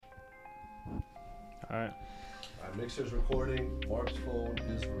All right. Mixer's recording. Mark's phone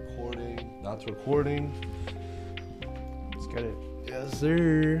is recording. That's recording. Let's get it. Yes,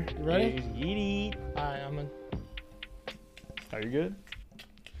 sir. You ready? Yeet. Alright, I'm in. Are you good?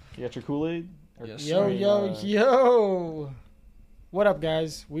 You got your Kool-Aid? Yes, Yo. What up,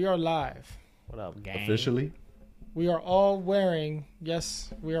 guys? We are live. What up, gang? Officially? We are all wearing,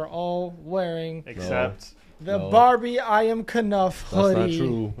 Except the Barbie I Am Knuff hoodie. That's not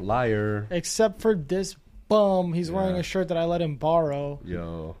true. Liar. Except for this bum. He's wearing Yeah. a shirt that I let him borrow.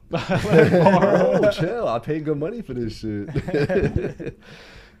 Yo. Bro, chill. I paid good money for this shit.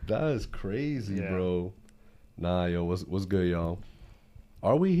 That is crazy, Yeah. bro. Nah, yo, what's good, y'all?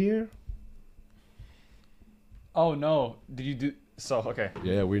 Are we here? Oh no! Did you do? so okay.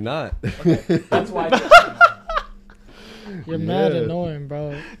 Yeah, we're not. Okay, that's why. You're mad Yeah. annoying,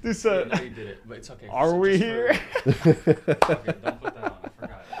 bro. This They did it, but it's okay. Are So we just here? okay, don't put that on. I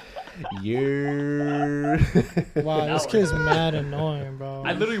forgot. Yeah. Wow, this kid's mad annoying, bro.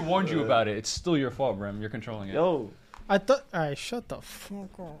 I literally warned you about it. It's still your fault, Brim. You're controlling it. Yo. I thought. Alright, shut the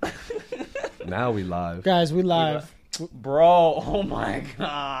fuck up. Now we live. Guys, we live. Bro, oh my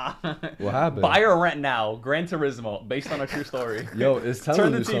god. What happened? Buy or rent now. Gran Turismo, based on a true story. Yo, it's telling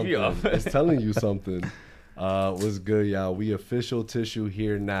Turn you the TV something. off. It's telling you something. What's good, y'all? We official tissue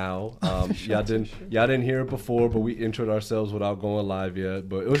here now. Y'all didn't hear it before, but we introed ourselves without going live yet.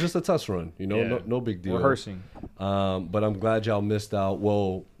 But it was just a test run, you know, Yeah. no big deal. Rehearsing. But I'm glad y'all missed out.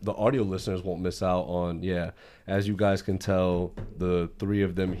 Well, the audio listeners won't miss out on, as you guys can tell, the three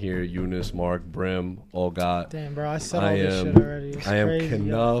of them here, Eunice, Mark, Brim, all got. Damn, bro, I said all this shit already. It's I am crazy, yo.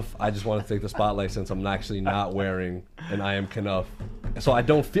 Knuff. I just want to take the spotlight since I'm actually not wearing an I am Knuff. So I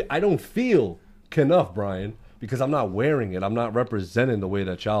don't feel Knuff, Brian, because I'm not wearing it. I'm not representing the way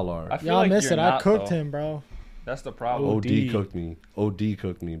that y'all are. I feel Y'all like miss you're it. I not, cooked though. him, bro. That's the problem. OD cooked me. OD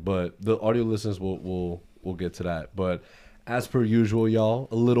cooked me. But the audio listeners will get to that. But as per usual, y'all,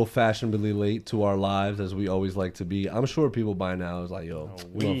 a little fashionably late to our lives, as we always like to be. I'm sure people by now is like, yo,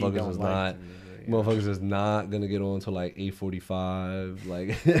 we motherfuckers don't is like not. to be late. Motherfuckers is not gonna get on till like 8:45.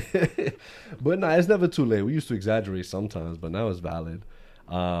 Like, but nah, it's never too late. We used to exaggerate sometimes, but now it's valid.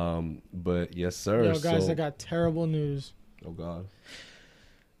 But yes, sir. Yo, guys, So- I got terrible news. oh God.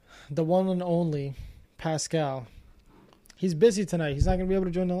 The one and only Pascal. He's busy tonight. He's not gonna be able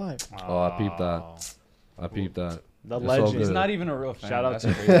to join the live. Oh, I peeped that. I peeped that. The It's all legend. good. He's not even a real fan. Shout out That's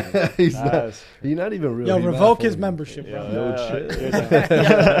to- crazy. he's not. Nice. He's not even real. Yo, He mad revoke for his me. membership, bro. No shit.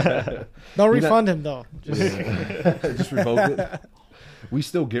 Don't He not- refund him though. Just, Just revoke it. We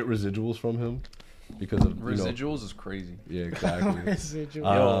still get residuals from him because of Residuals is crazy. Yeah, exactly. residual.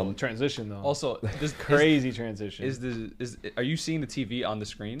 Yo, transition though. Also, this Crazy transition. are you seeing the TV on the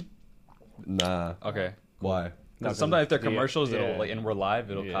screen? Nah. Okay. Why? No, Because sometimes if they're yeah, commercials, yeah. it'll like, and we're live,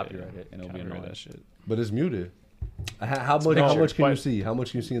 it'll Yeah. copyright it, and it'll be Copyright annoying. that shit. But it's muted. How much can you but- see? How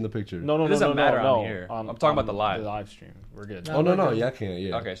much can you see in the picture? No, It doesn't no, matter no, on here. I'm talking about the live. The live stream. We're good. No. Oh no, we're no, good. yeah, I can't.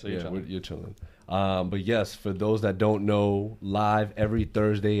 Yeah. Okay, so you're chilling. You're chilling. But yes, for those that don't know, live every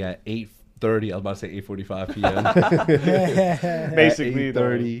Thursday at 8:30. I was about to say 8:45 p.m. Basically,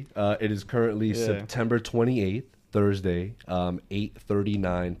 8:30. It is currently Yeah. September 28th, Thursday,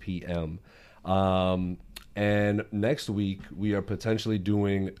 8:39 p.m. And next week we are potentially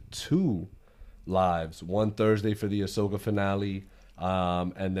doing 2 lives. One Thursday for the Ahsoka finale,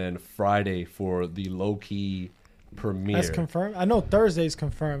 and then Friday for the low-key premiere. That's confirmed. I know Thursday's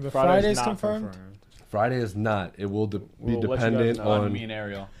confirmed, but Friday's Friday's not confirmed. Friday is not. It will be We'll let you guys dependent know. On on. me and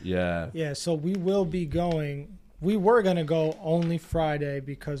Ariel. Yeah. Yeah, so we will be going. We were gonna go only Friday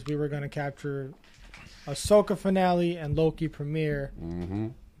because we were gonna capture Ahsoka finale and Loki premiere, Mm-hmm.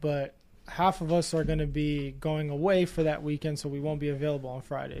 but half of us are gonna be going away for that weekend, so we won't be available on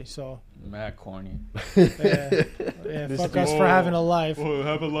Friday. So Mad corny. yeah, This fuck is- us for having a life.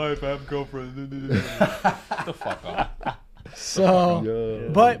 have a life, have a girlfriend. Get the fuck up. So, Yeah.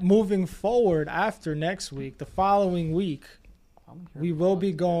 but moving forward after next week, the following week, we will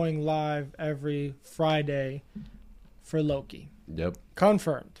be going live every Friday for Loki. Yep.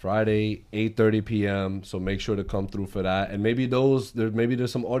 Confirmed. Friday, 8:30 p.m. So make sure to come through for that. And maybe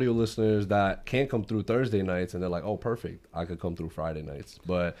there's some audio listeners that can't come through Thursday nights, and they're like, oh, perfect, I could come through Friday nights.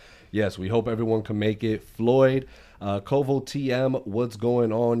 But yes, we hope everyone can make it. Floyd, Kovo TM, what's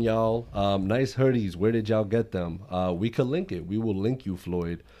going on, y'all? Nice hoodies. Where did y'all get them? We could link it. We will link you,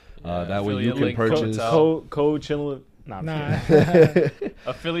 Floyd. That way you affiliate can link, purchase. codes out. Code Nah. Nah.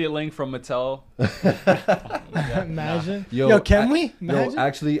 Affiliate link from Mattel. Imagine. Yo, can we? Imagine. Yo,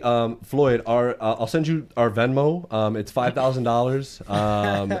 actually, Floyd, I'll send you our Venmo. It's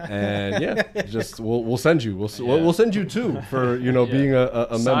 $5,000. And yeah, just we'll send you. We'll send you two for being a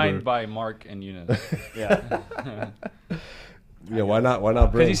member. Signed by Mark and Eunice. Yeah. Yeah, why not? Why not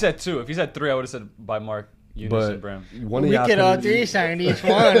Because bring? he said two. If he said three, I would have said by Mark, Eunice, and Bram. One of We y'all could all could've- three sign each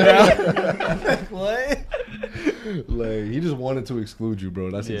one, bro. What? Like, he just wanted to exclude you, bro.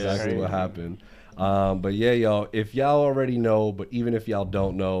 That's Yeah. exactly what Crazy. happened. But yeah, y'all, if y'all already know, but even if y'all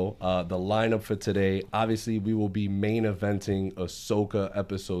don't know, the lineup for today, obviously we will be main eventing Ahsoka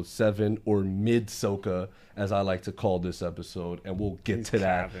episode 7, or mid-Soka, as I like to call this episode, and we'll get He's to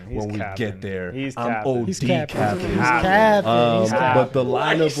that capping. He's when we capping. get there. He's I'm capping. OD He's capping. capping. He's capping. He's capping. But the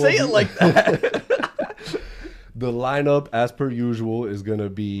Why you lineup say it like that? The lineup, as per usual, is going to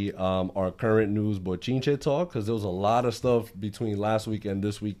be our current news bochinche talk, because there was a lot of stuff between last week and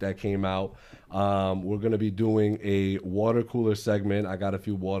this week that came out. We're going to be doing a water cooler segment. I got a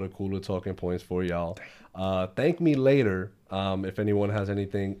few water cooler talking points for y'all. Thank me later if anyone has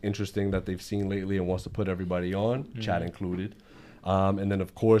anything interesting that they've seen lately and wants to put everybody on, chat included. And then,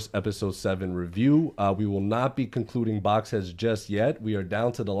 of course, episode 7 review. We will not be concluding box heads just yet. We are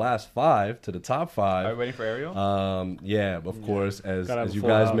down to the last 5, to the top 5. Are you waiting for Ariel? Yeah, of course, as Gotta have a you full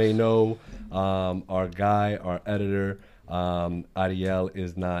guys house. may know, our guy, our editor, Ariel,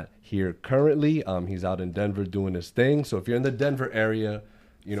 is not here currently. He's out in Denver doing his thing. So if you're in the Denver area,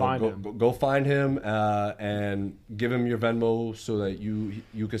 Find him. go find him and give him your Venmo so that you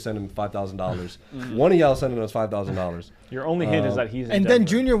can send him $5,000. One of y'all sending us $5,000, Your only hint is that he's in And then Denver.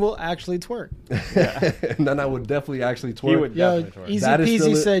 Junior will actually twerk. and then I would definitely actually twerk. He would Yo, definitely twerk. Easy That is Peasy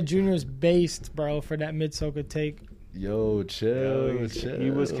still it. said Junior's based, bro, for that mid-soca take. Yo, chill, Yo, chill. he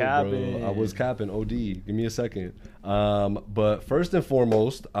was bro. capping. I was capping. OD. Give me a second. But first and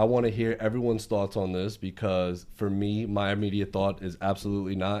foremost, I want to hear everyone's thoughts on this, because for me, my immediate thought is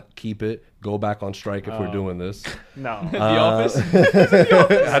absolutely not. Keep it. Go back on strike if we're doing this. No. The Office?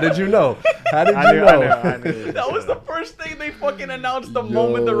 How did you know? How did I you knew. know? I knew. That was the first thing they fucking announced the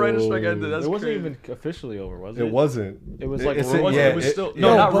moment the writer's strike ended. That's It wasn't crazy. even officially over, was it? It wasn't. It was like It's- rumors. yeah, It was still yeah.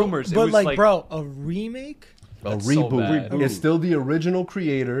 no, not but, rumors. But It was like bro, a remake? A That's so reboot. bad. It's still the original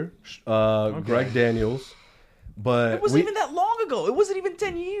creator, Greg Daniels. But it wasn't even that long ago. It wasn't even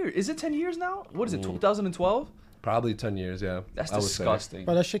 10 years. Is it 10 years now? What is it? 2012? probably 10 years. Yeah, That's I would say. disgusting.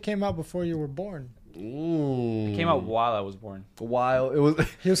 But that shit came out before you were born. Mm. It came out while I was born. a while. It was.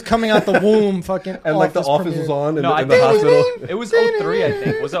 He was coming out the womb, fucking. And like the office was premiere. on in, No, the, I in the think hospital it was 03, I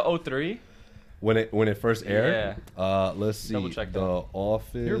think. Was it 03? when it first aired. Let's see. Double check the that.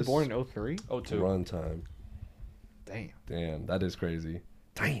 Office. You were born in 03? 02. runtime. Damn. Damn, that is crazy.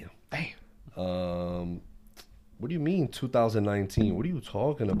 Damn. What do you mean 2019? What are you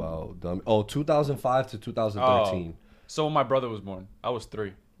talking about, dumb? Oh, 2005 to 2013. So when my brother was born, I was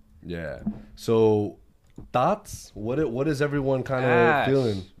 3. Yeah. So thoughts? What is everyone kind of Ass.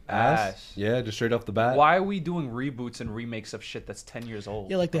 feeling? Ass. Yeah, just straight off the bat. Why are we doing reboots and remakes of shit that's 10 years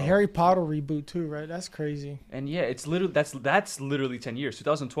old? Yeah, like the Oh. Harry Potter reboot too, right? That's crazy. And yeah, it's literally that's literally 10 years.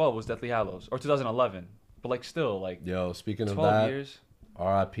 2012 was Deathly Hallows, or 2011. But like still like Yo, speaking of 12 that, years.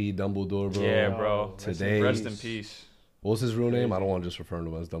 R.I.P. Dumbledore, bro. Yeah, bro. Rest Today, Rest in peace. what was his real name? I don't want to just refer to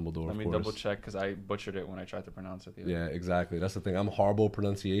him as Dumbledore. Let me of course. double check because I butchered it when I tried to pronounce it. The other Yeah, day. exactly. That's the thing. I'm horrible at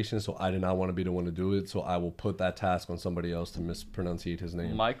pronunciation, so I did not want to be the one to do it. So I will put that task on somebody else to mispronunciate his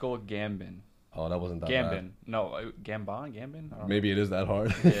name. Michael Gambon. Oh, that wasn't that Gambon. bad. No, Gambon? Gambon? I don't Maybe it is that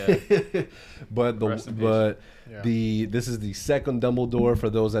hard. Yeah. but Rest in peace. Yeah. this is the second Dumbledore. For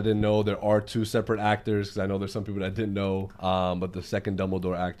those that didn't know, there are 2 separate actors, because I know there's some people that didn't know. But the second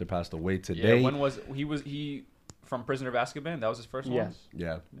Dumbledore actor passed away know. today. Yeah, when was he from Prisoner of Azkaban? That was his first one? Yes.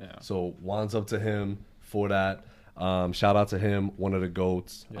 Yeah. Yeah. So wands up to him for that. Shout out to him, one of the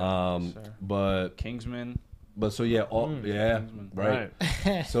goats. Yeah, yes, sir. But Kingsman. so yeah, yeah, Kingsman.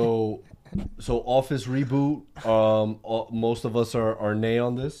 right. So Office reboot. Most of us are nay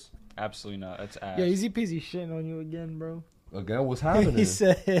on this. Absolutely not. That's ass. Yeah, Easy Peasy shitting on you again, bro. Again, what's happening? He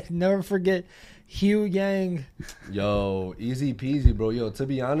said, "Never forget Hugh Yang." Yo, easy peasy, bro. Yo, to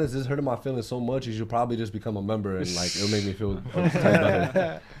be honest, this hurting my feelings so much. You should probably just become a member, and like it'll make me feel a type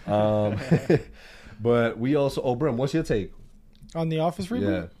better. But we also. Oh, Brim, what's your take? On the Office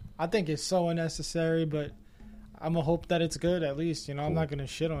reboot? Yeah. I think it's so unnecessary, but I'm going to hope that it's good at least. You know, I'm not going to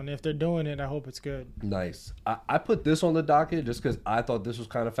shit on it. If they're doing it, I hope it's good. Nice. I put this on the docket just because I thought this was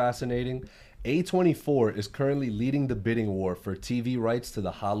kind of fascinating. A24 is currently leading the bidding war for TV rights to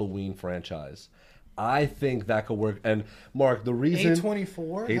the Halloween franchise. I think that could work. And Mark, the reason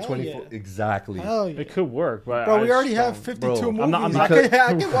A24? A24 exactly. Hell yeah. It could work, but Bro, I we already just have don't- 52 Bro, movies. I'm not-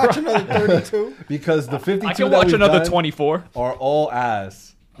 I can watch another 32. Because the 52 I can that watch we've another done 24. are all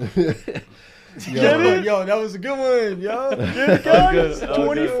ass. Yo, that was a good one, yo. Guys, That was good.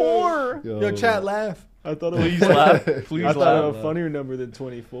 24. Yo, chat, laugh. I thought it was Please laugh. Please I thought laugh. a funnier number than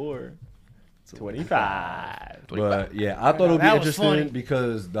 24. 25. But yeah, I thought it would be That was interesting funny.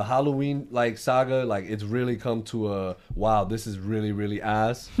 because the Halloween like saga, like it's really come to a wow, this is really really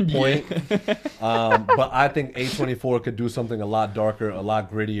ass point. But I think A24 could do something a lot darker, a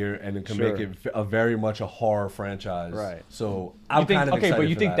lot grittier, and it can Sure. make it a very much a horror franchise. Right. So You I'm think, kind of okay, excited but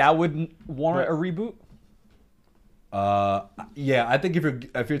you for think that would warrant a reboot? Yeah, I think if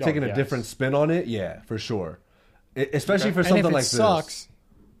you're taking a yes. different spin on it, yeah, for sure. Especially for And something if it like sucks,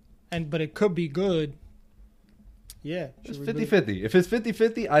 but it could be good, yeah. this. It's should we 50-50. If it's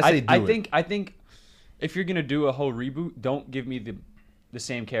 50-50, I say do it. I think if you're gonna do a whole reboot, don't give me the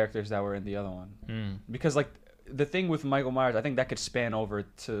same characters that were in the other one. Because like the thing with Michael Myers, I think that could span over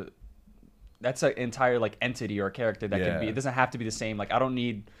to that's an entire like entity or character that could be. Yeah. It doesn't have to be the same. Like I don't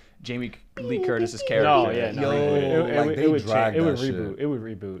need Jamie Lee Curtis's character. No, yeah, no. Yo, like, they dragged it would that shit. reboot. It would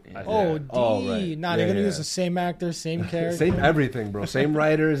reboot. I think. Oh, Yeah. D. Oh, right. Nah, Yeah, they're gonna yeah. use the same actor, same character. Same everything, bro. Same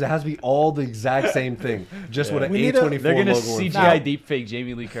writers. It has to be all the exact same thing. Just with an We need a- A24 They're gonna logo. in CGI front. deepfake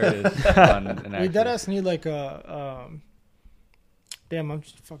Jamie Lee Curtis. on an We actor. deadass need like a damn, I'm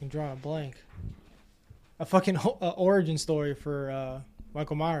just fucking drawing a blank. A fucking origin story for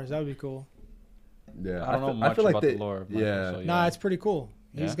Michael Myers. That would be cool. Yeah, I don't know much about the lore of Michael, yeah, so yeah. Nah, it's pretty cool.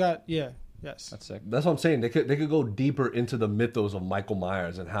 He's Yeah? got yes. That's sick. that's what I'm saying. They could go deeper into the mythos of Michael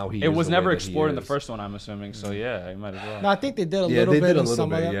Myers and how he. It is was the never way that he explored in the is. first one, I'm assuming. So yeah, you might as well. No, I think they did a Yeah, little they bit did a in little some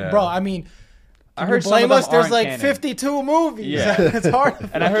bit, of them. yeah. Bro, I mean, I you heard some blame of them us. There's aren't like canon. 52 movies. Yeah. It's hard.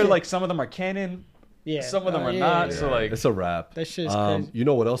 And I heard like some of them are canon, Yeah, some of them are yeah, not. yeah. So like, It's a wrap. That shit is crazy. You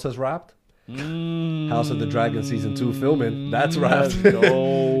know what else has wrapped? House of the Dragon season 2 filming. That's Let's wrapped.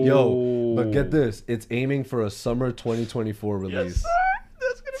 go. Yo, but get this. It's aiming for a summer 2024 release.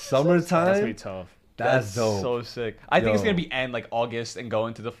 Summertime. That's gonna be tough. That's dope. so sick. I think it's Yo. gonna be end like August and go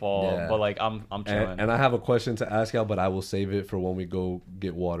into the fall. Yeah. But like, I'm chilling. And I have a question to ask y'all, but I will save it for when we go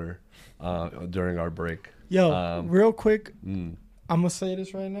get water during our break. Yo, real quick, Mm. I'm gonna say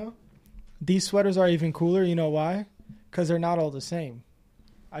this right now. These sweaters are even cooler. You know why? Because they're not all the same.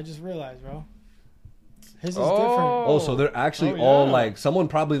 I just realized, bro. His is different. Oh, so they're actually Oh, all yeah. like someone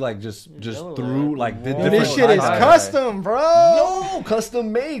probably like just Yellow, threw like did Whoa. Yo, different this shit is sizes. custom, bro. No,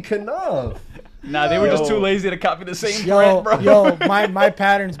 custom made, enough. Nah, they were just Yo. too lazy to copy the same Yo, print, bro. my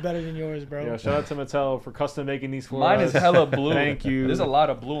pattern's better than yours, bro. Yo, shout out to Mattel for custom making these for Mine us. is hella blue. Thank you. There's a lot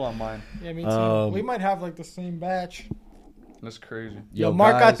of blue on mine. Yeah, me too. Um, We might have like the same batch. That's crazy. Yo,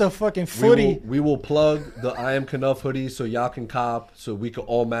 Mark got guys, the fucking footy. We will plug the I Am Knuff hoodie so y'all can cop so we can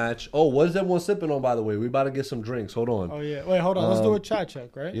all match. Oh, what is everyone sipping on, by the way? We about to get some drinks. Hold on. Oh yeah. Wait, hold on. Let's do a chat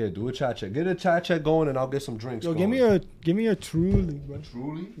check, right? Yeah, do a chat check. Get a chat check going and I'll get some drinks Yo, going. give me a truly, bro.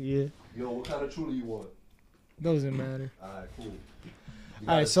 Truly? Yeah, Yo, what kind of Truly you want? doesn't matter. Alright, cool. You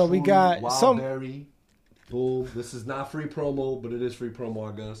All right, a so we Truly got Wild some- Berry. Boom. This is not free promo, but it is free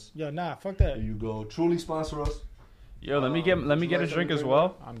promo, I guess. Yo, nah, fuck that. There you go. Truly sponsor us. Yo, let me would you get a like drink something as to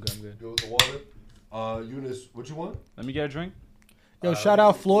well. I'm good. I'm good. Go with the water. Eunice, what you want? Let me get a drink. Yo, shout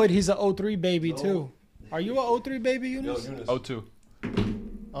out Floyd. He's a 03 baby too. Are you a 03 baby, Yo, Eunice? Eunice. Oh, two.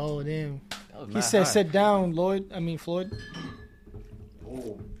 Oh damn. That was He mad said, high. "Sit down, Lloyd." I mean, Floyd.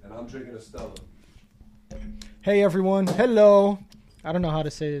 Boom. And I'm drinking a Stella. Hey everyone. Hello. I don't know how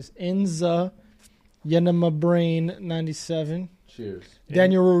to say this. Inza Yenema Brain 97. Cheers.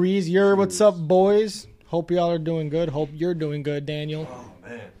 Daniel Ruiz. What's Cheers. up, boys? Hope y'all are doing good. Hope you're doing good, Daniel. Oh,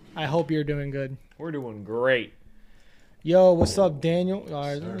 man. I hope you're doing good. We're doing great. Yo, what's up, Daniel? All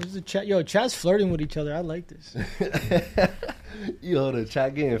right, this is a chat. Yo, chat's flirting with each other. I like this. Yo, the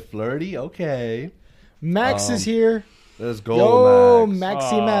chat getting flirty? Okay. Max is here. Let's go, Yo, Max.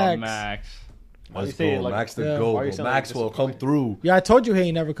 Maxi Oh, Max. Max. Why you Let's say it go. like- Max the Yeah. go. Why you sound like Maxwell, come disappointed? through. Yeah, I told you he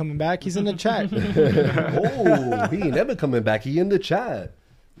ain't never coming back. He's in the chat. Oh, he ain't never coming back. He in the chat.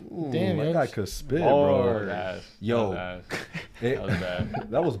 Damn, that yo. guy could spit, That was bro. ass. Yo. That was ass. It- That was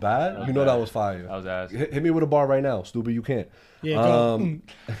bad. that was bad? was You know bad. that was fire. That was ass. Hit me with a bar right now. Stupid, you can't. Yeah, go.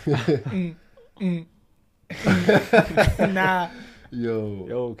 Nah, Yo.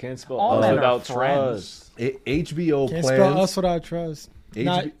 Yo, can't spell All us men are without friends. trust. HBO can't plans. spell us without trust.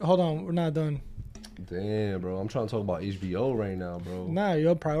 Nah, HB hold on, we're not done. Damn, bro. I'm trying to talk about HBO right now, bro. Nah,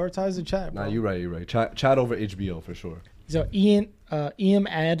 yo, prioritize the chat, bro. Nah, you're right. Chat over HBO for sure. So Ian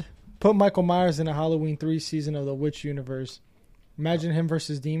ad put Michael Myers in a Halloween 3 season of the Witch universe. Imagine him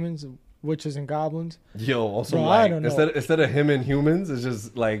versus demons. witches and goblins. Yo, also Bro, I like don't know. instead of him and humans, it's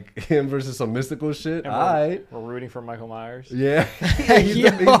just like him versus some mystical shit. And All right. we're rooting for Michael Myers. Yeah.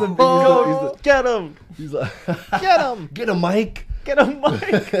 Yo. Get him! He's like, Get him! get a mic. Get him,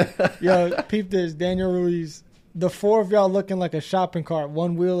 Mike! Yo, peep this. Daniel Ruiz. The four of y'all looking like a shopping cart.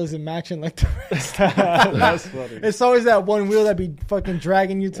 One wheel isn't matching like the rest. That's funny. It's always that one wheel that be fucking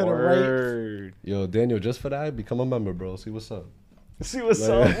dragging you to the right. Word. Yo, Daniel, just for that, become a member, bro. See what's up. See what's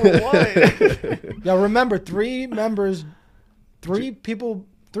up with what? Yo, remember, 3 members, 3 people,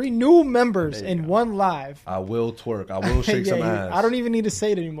 3 new members There you in go. one live. I will twerk. I will shake some ass. I don't even need to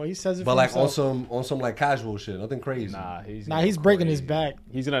say it anymore. He says it But for like himself. on some like casual shit, nothing crazy. Nah, he's He's breaking his back.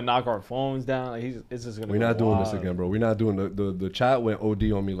 He's gonna knock our phones down. Like, it's just gonna. We're go not doing this wild. again, bro. We're not doing the chat went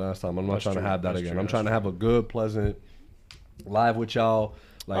OD on me last time. I'm not That's trying true. to have that That's again. true. I'm That's trying to true. have a good, pleasant live with y'all.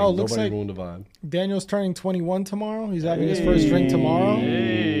 Like Oh, looks nobody like- ruined the vibe. Daniel's turning 21 tomorrow. He's having his first drink tomorrow.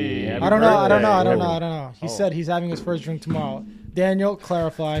 Hey, happy I don't know. birthday. He said he's having his first drink tomorrow. Daniel,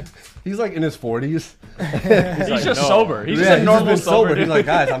 clarify. He's like in his 40s. He's like, just no. sober. He's Yeah, just a he's normal been sober. He's like,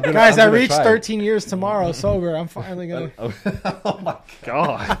 guys, I'm gonna. Guys, I'm I gonna reached try. 13 years tomorrow sober. I'm finally gonna. Oh my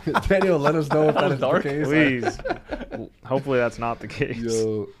God, Daniel, let us know if that is the dark. case. please. Hopefully that's not the case.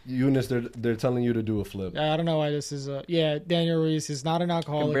 Yo, Eunice, they're telling you to do a flip. I don't know why this is. Daniel Ruiz is not an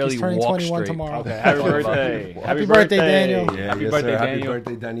alcoholic. barely He's turning walk 21 straight. tomorrow. Okay, happy Talk about birthday. people. Happy birthday, Daniel. Yeah, Happy yes, birthday, sir. Happy Daniel.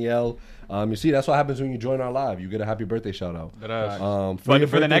 birthday, Danielle. You see, that's what happens when you join our live. You get a happy birthday shout out. But For your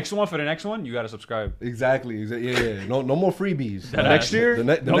for the birthday- next one, you gotta subscribe. Exactly. Yeah. No more freebies. That Next ass. year? The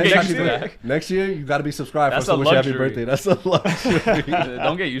Don't next get happy used to birthday- that. Next year, you got to be subscribed That's for us to a wish you happy luxury. birthday. That's a luxury.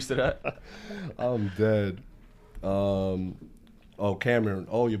 Don't get used to that. I'm dead. Oh, Cameron.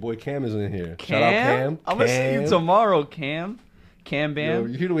 Oh, your boy Cam is in here. Shout out Cam. I'm gonna see you Cam. tomorrow, Cam. Cam Yo, Bam.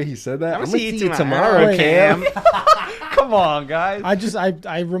 you hear the way he said that? I'ma I'm see gonna you see you tomorrow, tomorrow, Wait. Cam. Come on, guys.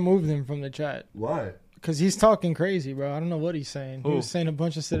 I removed him from the chat Why? because he's talking crazy, bro. I don't know what he's saying. He Who? was saying a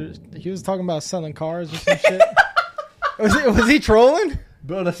bunch of shit. He was talking about selling cars or some shit. Was he trolling?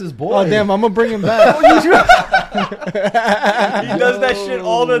 Bro, that's his boy. Oh damn! I'm gonna bring him back. He does that shit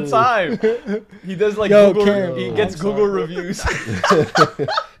all the time. He does like Yo, Google. Cam. He gets I'm Google sorry. reviews.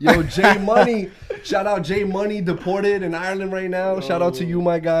 Yo, J Money. Shout out J Money, deported in Ireland right now. Shout out to you,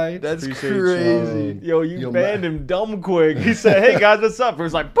 my guy. That's Appreciate crazy. Yo, you Yo, banned man. him dumb quick. He said, "Hey guys, what's up?" It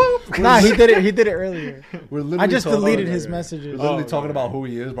was like, "Boop." Nah, he did it. He did it earlier. We're literally I just talking- deleted his We're messages. literally Oh, talking yeah. about who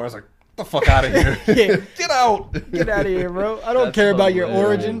he is, but I was like, get the fuck out of here. Yeah. Get out. Get out of here, bro. I don't That's care about your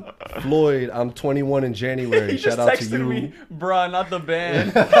hilarious. origin. Floyd, I'm 21 in January. He Shout just out to texted you. me, bruh, not the band.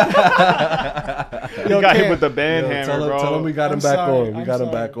 You got him Cam. with the band Yo, hammer, bro. tell him we got him I'm back sorry. on. We I'm got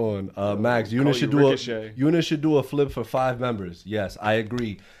him sorry. back on. Max, Call Eunice you should do Ricochet. Eunice should do a flip for 5 members. Yes, I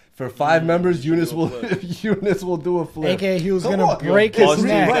agree. For 5 members, Eunice will Eunice will do a flip. AKA he was Come gonna on, yo. break his Three,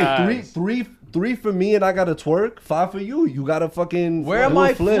 neck. right, three for me, and I got to twerk. 5 for you. You got to fucking. Where am do a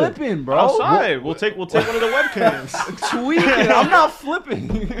I flip. flipping, bro? Outside, we'll take one of the webcams. Tweaking. I'm not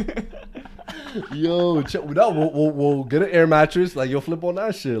flipping. Yo, no, we'll get an air mattress. Like you'll flip on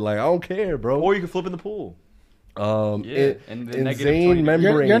that shit. Like I don't care, bro. Or you can flip in the pool. Yeah, and the negative 20 insane degrees.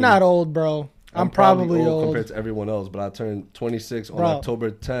 membrane. You're not old, bro. I'm probably old. compared to everyone else, but I turned 26 on Bro.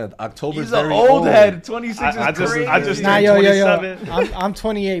 October 10th. October's He's an very old head. 26 is I crazy. just Nah, turned yo. 27. I'm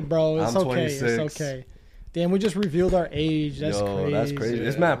 28, bro. It's I'm okay. It's 26. okay. Damn, we just revealed our age. That's crazy. That's crazy.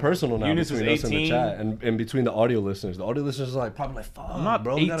 It's mad personal now Eunice between is us in the 18. chat and between the audio listeners. The audio listeners are like probably like, fuck, I'm not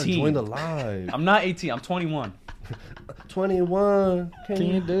bro, we gotta 18. join the live. I'm not 18. I'm 21. 21. Can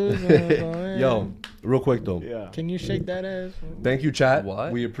you do something? Yo, real quick though. Yeah. Can you shake that ass? Thank you, chat.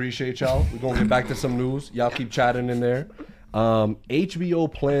 What? We appreciate y'all. We're gonna get back to some news. Y'all keep chatting in there.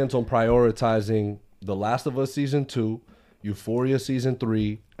 HBO plans on prioritizing The Last of Us season 2, Euphoria season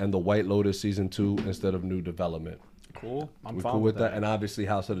 3, and The White Lotus season 2 instead of new development. Cool. I'm We're fine cool with that, and obviously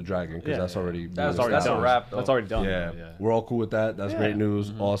House of the Dragon because Yeah, that's yeah. already That's being already that's a established. wrap. Though. That's already done. Yeah. Yeah. We're all cool with that. That's great Yeah.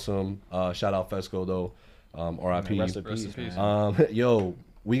 news. Awesome. Shout out Fesco though. R.I.P. Rest in Rest in peace, peace. man. Yo,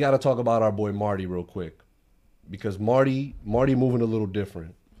 we got to talk about our boy Marty real quick because Marty moving a little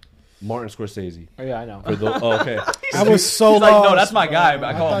different. Martin Scorsese. Oh, yeah, I know. For the, oh, okay. I was so He's like, lost. no, that's my bro. guy, but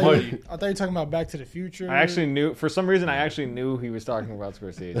I call him thought Marty. I thought you were talking about Back to the Future. I actually knew, for some reason, he was talking about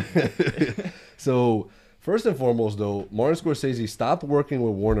Scorsese. So first and foremost, though, Martin Scorsese stopped working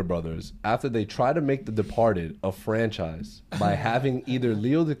with Warner Brothers after they tried to make The Departed a franchise by having either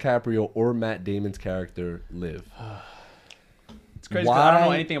Leo DiCaprio or Matt Damon's character live. It's crazy 'cause I don't know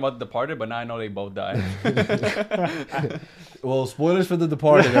Why- anything about The Departed, but now I know they both died. Well, spoilers for The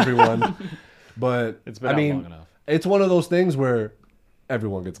Departed, everyone. But It's been I out mean, long enough. it's one of those things where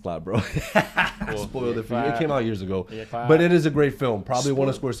everyone gets clapped, bro. Spoiled it for you. It clap. came out years ago, Yeah, clap. but it is a great film. Probably one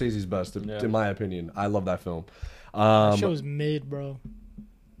of Scorsese's best, Yeah. in my opinion. I love that film. That show was mid, bro.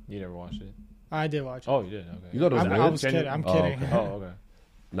 You never watched it? I did watch it. Oh, you did. Okay. You thought it was I weird? was kidding. I'm Oh, kidding. okay. Oh, okay.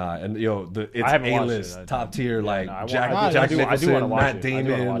 Nah, and it's I haven't watched A-list, it. top tier, like no, I Jack, want- Jack I do wanna Nicholson, watch Matt it. I do wanna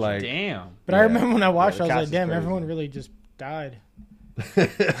Damon, watch it. like Damn. But I Yeah. remember when I watched the it, I was cast like, is damn, crazy. everyone really just died.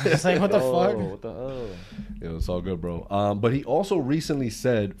 It's like, what the fuck? What the oh. it's all good, bro. But he also recently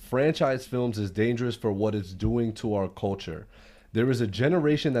said franchise films is dangerous for what it's doing to our culture. There is a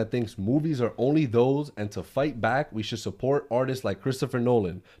generation that thinks movies are only those, and to fight back, we should support artists like Christopher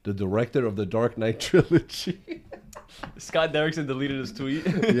Nolan, the director of the Dark Knight trilogy. Scott Derrickson deleted his tweet.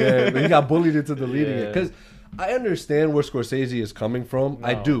 Yeah, but he got bullied into deleting it. Yeah. Because I understand where Scorsese is coming from.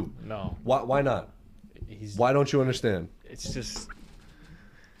 I No, do. No. Why not? He's. Why don't you understand? It's just.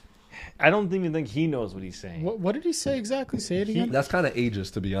 I don't even think he knows what he's saying. What did he say exactly? Say it again. That's kind of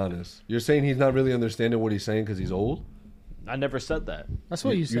ageist, to be honest. You're saying he's not really understanding what he's saying because he's old? I never said that. That's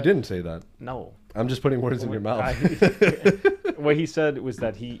what you said. You didn't say that. No. I'm just putting words in your mouth. What he said was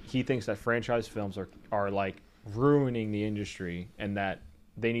that he thinks that franchise films are like ruining the industry, and that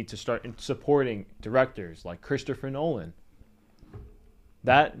they need to start supporting directors like Christopher Nolan.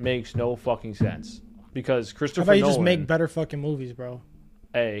 That makes no fucking sense, because How Christopher about you Nolan, just make better fucking movies, bro?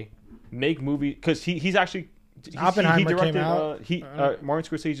 make movies, because he's actually Oppenheimer he directed, came out. Martin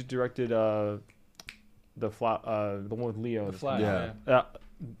Scorsese directed the one with Leo. The Flash. Yeah.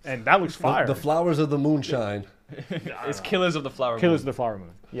 And that looks fire. The Flowers of the Moonshine. It's Killers of the Flower Moon. Killers of the Flower Moon.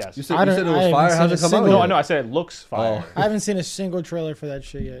 Yes. You said, I you said it don't- I was haven't fire? seen How's a it come out? single- No, yet? no, I said it looks fire. I haven't seen a single trailer for that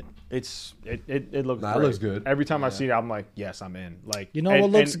shit yet. It looks. Nah, it great. looks good. Every time I see it, I'm like, yes, I'm in. Like, You know what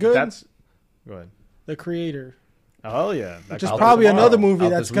looks good? That's go ahead. The Creator, Oh yeah, that which is comes probably tomorrow. another movie Out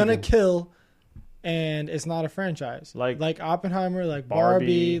that's this gonna weekend. kill, and it's not a franchise. Like Oppenheimer, like Barbie,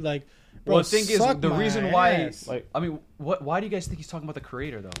 Barbie. like. Bro, Well, the thing is, suck the my reason why, ass. Like, I mean, why do you guys think he's talking about the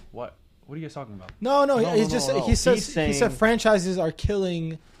creator though? What are you guys talking about? No, No, he's no, just no. he says He's he saying- said franchises are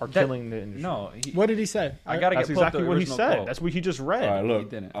killing. are killing the industry. No, What did he say? I gotta That's get pulled up exactly the what he original said. quote. That's what he just read. All right, look.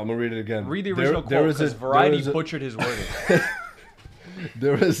 didn't. I'm going to read it again. Read the original There quote is a- because Variety there is a- butchered his wording.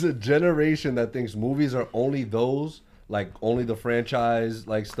 There is a generation that thinks movies are only those, like only the franchise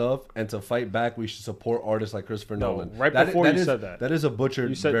like stuff, and to fight back, we should support artists like Christopher No, Nolan. right That before you is- said that. That is a butchered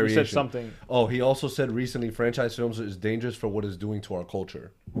You said variation. something. Oh, he also said recently franchise films is dangerous for what it's doing to our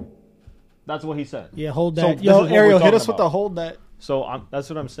culture. That's what he said. Yeah, hold So that. this Yo, is what Ariel, we're hit us talking with the about. hold that. So that's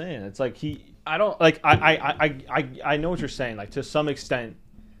what I'm saying. It's like I don't like I know what you're saying. Like, to some extent,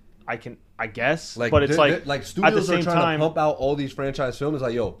 I guess, Like, but it's like at the studios are same trying time, to pump out all these franchise films. It's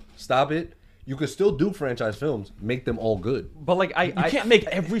like, yo, stop it. You could still do franchise films, make them all good. But like you can't make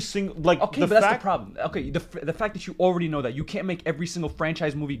every single like. Okay, but that's the problem. Okay, the fact that you already know that you can't make every single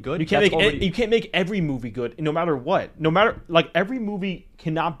franchise movie good. You can't that's make already, you can't make every movie good, no matter what. No matter, like, every movie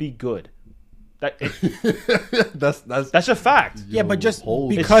cannot be good. That's a fact. Yeah, but just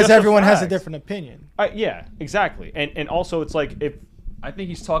holy- It's because just a everyone has a fact. different opinion. Yeah, exactly. And also, it's like, if I think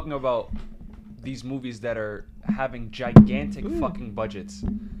he's talking about these movies that are having gigantic fucking budgets,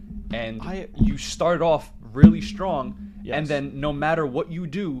 and you start off really strong, Yes. and then no matter what you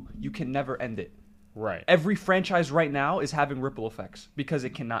do, you can never end it. right, Every franchise right now is having ripple effects because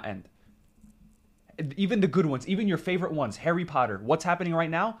it cannot end. Even the good ones, even your favorite ones, Harry Potter. What's happening right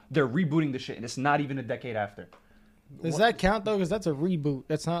now? They're rebooting the shit, and it's not even a decade after. Does that count though? Because that's a reboot.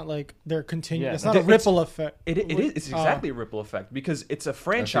 That's not like they're continuing. Yeah. It's not a ripple effect. It is. It's exactly a ripple effect because it's a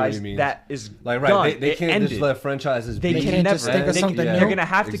franchise means. that is Like, done. right? They It can't ended. just let franchises. They be. can can't never. just think of something They're new. going to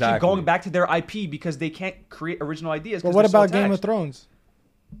have to Exactly. keep going back to their IP because they can't create original ideas. But 'cause what they're so about Game of attached. Thrones?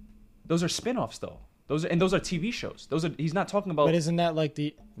 Those are spin-offs, though. Those are TV shows. Those are. He's not talking about. But isn't that like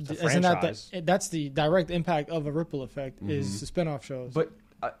a isn't that franchise. that's the direct impact of a ripple effect is the spin-off shows. But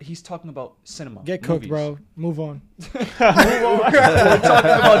he's talking about cinema. Get cooked, movies. bro. Move on. We're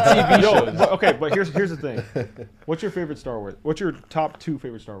talking about TV Yo, shows. okay, but here's the thing. What's your favorite Star Wars? What's your top 2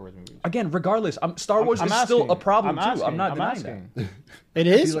 favorite Star Wars movies? Again, regardless, Star Wars I'm is still asking. a problem too. asking. I'm not denying asking. that. It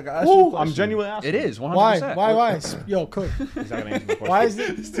is. He's like, I asked you a Ooh, I'm question. genuinely asking. It is 100%. Why? Yo, cook. He's not gonna answer the question. Why is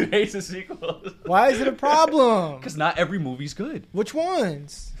it? This dude hates the sequels. Why is it a problem? Because not every movie's good. Which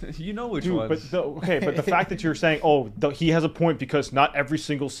ones? You know which Dude, ones. but the fact that you're saying, he has a point because not every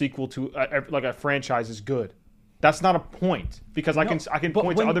single sequel to like a franchise is good. That's not a point, because I can But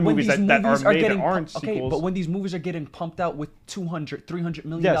point to when- other when movies these that are movies made getting that aren't okay, sequels. but when these movies are getting pumped out with $200-300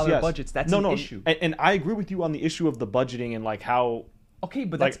 million budgets, that's an issue. And I agree with you on the issue of the budgeting and like how. Okay,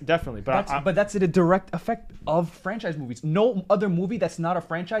 but Like, that's definitely, but that's a direct effect of franchise movies. No other movie that's not a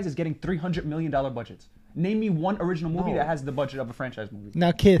franchise is getting $300 million budgets. Name me one original movie No. that has the budget of a franchise movie.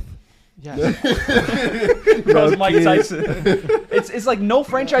 Now, Kith. Yes. Because Mike Tyson. It's like no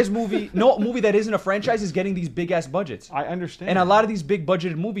franchise movie, no movie that isn't a franchise is getting these big ass budgets. I understand. And a lot of these big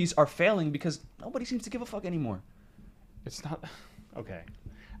budgeted movies are failing because nobody seems to give a fuck anymore. It's not okay.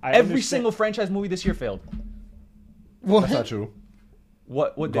 Every single franchise movie this year failed. What? That's not true.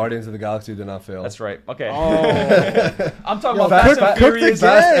 What did? Guardians of the Galaxy did not fail. That's right. Okay. Oh, I'm talking Yo, about Fast and cooked Furious.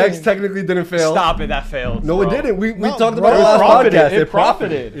 again. Fast X technically didn't fail. Stop it. That failed. No, bro. it didn't. We No, talked bro. about it It last profited. podcast. It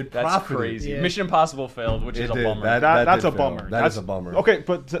profited. It That's profited. crazy. Yeah. Mission Impossible failed, which It is a did. bummer. that's did a fail. bummer. That's a bummer. Okay,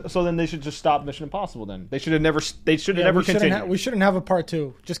 but so then they should just stop Mission Impossible. Then they should have never. They should have Yeah, never we shouldn't continued. we shouldn't have a part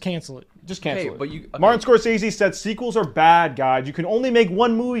 2. Just cancel it. Just cancel Okay, it. but you- okay. Martin Scorsese said sequels are bad, guys. You can only make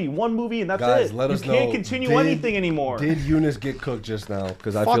one movie, and that's Guys, it. let us you can't know. continue anything anymore. Did Eunice get cooked just now?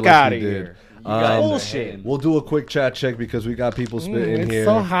 Because I Fuck feel like outta he did. here. guys are Bullshit. hating. We'll do a quick chat check because we got people spitting It's here.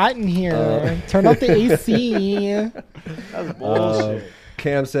 so hot in here. Turn up the AC. That's bullshit.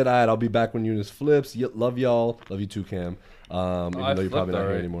 Cam said, "All right, I'll be back when Eunice flips. Love y'all. Love you too, Cam. Even I though you're flipped probably not here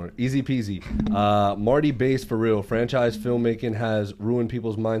already. anymore. Easy peasy. Marty Bass for real. Franchise filmmaking has ruined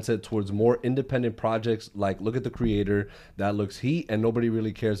people's mindset towards more independent projects. Like, look at The Creator. That looks heat, and nobody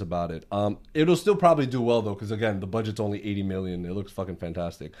really cares about it. It'll still probably do well though, because again, the budget's only $80 million. It looks fucking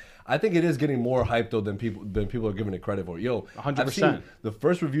fantastic. I think it is getting more hype though than people are giving it credit for. Yo, 100%. I've seen the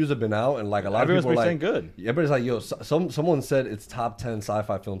first reviews have been out, and like a lot Everyone's of people are been like, saying good. Everybody's like, yo, someone said it's top 10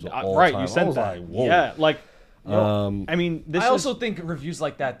 sci-fi films of all Right, time. you said I was that. like, whoa. Yeah, like. Yo, I mean, this I is also think reviews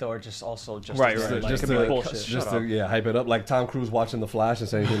like that though are just Right, to- right. like, just could be to, like, bullshit. shut just up. to hype it up, like Tom Cruise watching The Flash and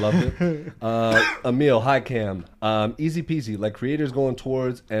saying he loved it. Emil, hi Cam, easy peasy. Like creators going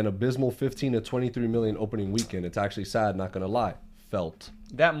towards an abysmal 15 to 23 million opening weekend. It's actually sad, not gonna lie. Felt.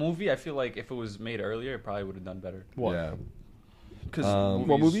 That movie, I feel like if it was made earlier, it probably would have done better. what? Yeah. Because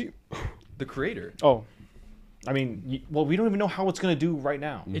What movie? The Creator. Oh, I mean, well, we don't even know how it's gonna do right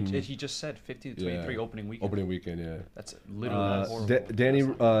now. He just said 50 to 23 Yeah. opening weekend. Opening weekend, yeah. That's literally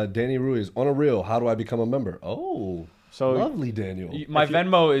horrible. Danny Ruiz on a reel. How do I become a member? Oh, So lovely, Daniel. My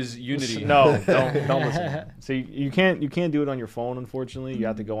Venmo is Unity. No, don't listen. So you can't do it on your phone. Unfortunately, you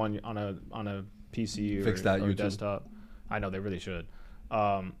have to go on a PC or, Fix that or YouTube. desktop. I know they really should.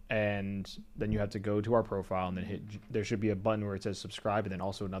 And then you have to go to our profile and then hit. There should be a button where it says subscribe, and then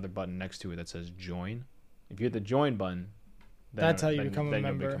also another button next to it that says join. If you hit the join button, then, That's how you then- become a then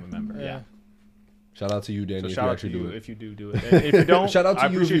member. You'll become a member. Yeah. Shout out to you, Danny, So if shout you out to actually you do it. if you do it. And if you don't, Shout out I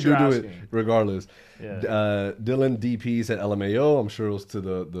to you if you appreciate do your it, asking. regardless. Yeah. Dylan DP said LMAO. I'm sure it was to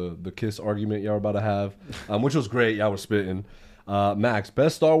the Kiss argument y'all were about to have, which was great. Y'all were spitting. Max,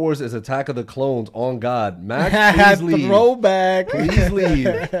 best Star Wars is Attack of the Clones. On God, Max, please leave. Throwback. Please leave.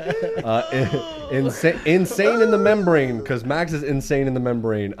 Insane in the membrane, because Max is insane in the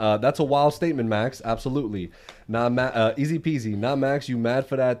membrane. That's a wild statement, Max. Absolutely. Easy peasy. Not Max. You mad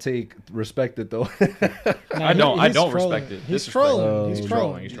for that take? Respect it though. I don't He's respect trolling. it. He's Disrespect. trolling. He's He's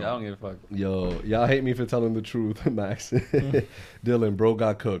trolling. trolling. I don't give a fuck. Yo, y'all hate me for telling the truth, Max. Dylan, bro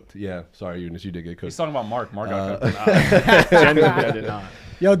got cooked. Yeah, sorry, Eunice, you did get He's cooked. talking about Mark. Mark got cooked. Genuinely, I did not.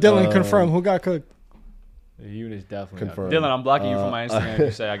 Yo, Dylan, confirm who got cooked. Eunice definitely. Confirmed. Dylan, I'm blocking you from my Instagram if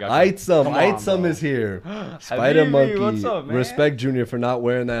you say I got cooked. Aitzum, Come on, Aitzum bro. is here. Spider Habibi, Monkey. what's up, man? Respect Junior for not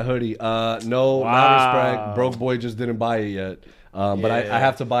wearing that hoodie. No, not Wow. respect. Broke boy just didn't buy it yet. But I Yeah.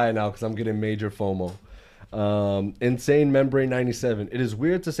 have to buy it now because I'm getting major FOMO. Insane Membrane 97. It is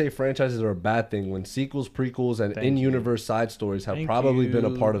weird to say franchises are a bad thing when sequels, prequels, and Thank in-universe side stories have Thank probably been a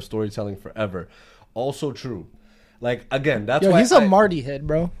you. part of storytelling forever. Also true. Like, again, that's Yo, why he's a Marty head,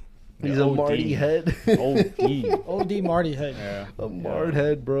 bro. He's a OD. Marty head. OD. OD Marty head. Yeah. A Mard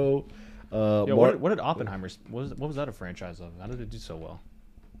head, bro. Yo, what did Oppenheimer's? What was that a franchise of? How did it do so well?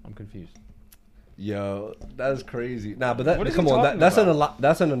 I'm confused. Yo, that's crazy. Nah, but that What is he come on, talking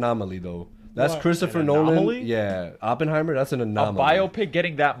that's an anomaly though. That's What? Christopher An Nolan. anomaly? Yeah, Oppenheimer. That's an A anomaly. biopic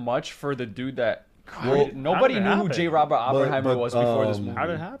getting that much for the dude that Well, nobody how did knew it who happen? J. Robert Oppenheimer but, was before this um, movie. How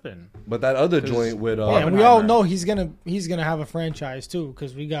did it happen? But that other joint with Yeah, and we all Oppenheimer. know he's gonna have a franchise too,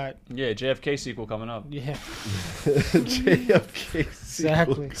 because we got Yeah, JFK sequel coming up. yeah JFK.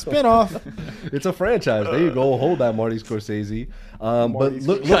 exactly spinoff. It's a franchise. There you go. Hold that, Marty Scorsese. But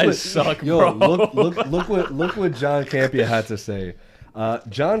look, You guys what, suck, yo, bro. look what John Campia had to say.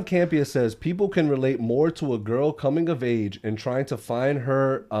 John Campia says people can relate more to a girl coming of age and trying to find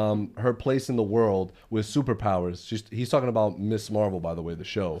her place in the world with superpowers. He's talking about Miss Marvel, by the way, the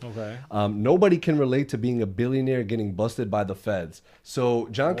show. Okay. Nobody can relate to being a billionaire getting busted by the feds. So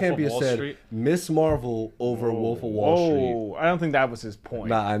John Wolf of Campia Wall said Street? Miss Marvel over Wolf of Wall Street. Oh, I don't think that was his point.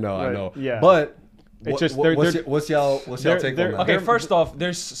 Nah, I know. Yeah. But It's just what's y'all take on that? Okay, first off,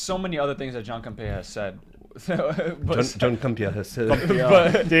 there's so many other things that John Campea has said. John Campea has said.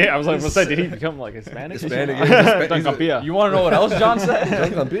 I was like, did he become like Hispanic? Hispanic. John Campea. You want to know what else John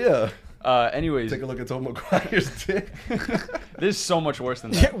said? John Campea. Anyways, take a look at Tom McGuire's dick. This is so much worse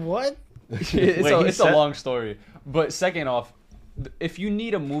than that. What? It's a long story. But second off, if you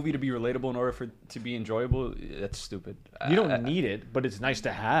need a movie to be relatable in order for it to be enjoyable, that's stupid. You don't need it, but it's nice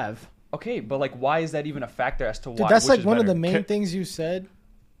to have. Okay, but like, why is that even a factor as to why? Dude, that's which like is one of better? the main things you said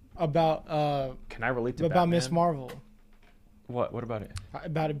about Can I relate to about Miss Marvel, What about it?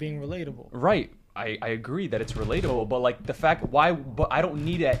 about it being relatable. Right. I agree that it's relatable, but like the fact why, but I don't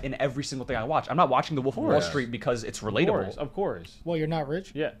need it in every single thing I watch. I'm not watching The Wolf of Wall Street because it's relatable. Of course. Well, you're not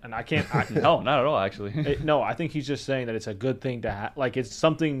rich. Yeah, and I can't. No, not at all. Actually, No, I think he's just saying that it's a good thing to have. Like it's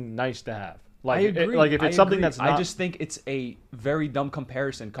something nice to have. Like I agree. like if it's something that's not, I just think it's a very dumb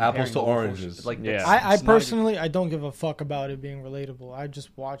comparison. Apples to comparing oranges. Like Yeah. I it's not personally, I don't give a fuck about it being relatable. I just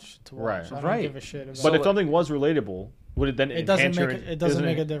watch to watch. Right. I don't Right. give a shit about But it. if something was relatable, would it then It doesn't enhance make your? it doesn't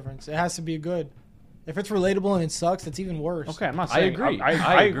make a difference. It has to be good. If it's relatable and it sucks, it's even worse. Okay, I'm not I saying. agree.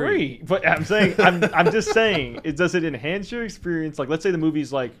 I agree, but I'm saying I'm just saying. Does it enhance your experience? Like, let's say the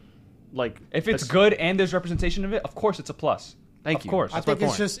movie's like if it's good and there's representation of it, of course it's a plus. Thank of you. course. I think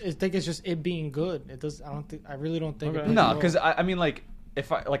it's just. I think it's just it being good. It does. I don't think. I really don't think. Okay. It plays a No, role. because I mean, like,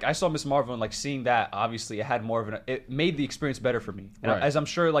 if I saw Miss Marvel and like seeing that, obviously it had more of it made the experience better for me, and Right. as I'm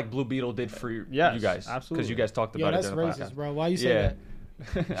sure like Blue Beetle did for you guys, absolutely. because you guys talked Yo, about that's it. during the racist, podcast. bro. Why you say Yeah. that?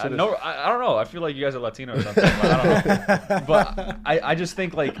 I don't know. I feel like you guys are Latino or something. But I don't know. But I just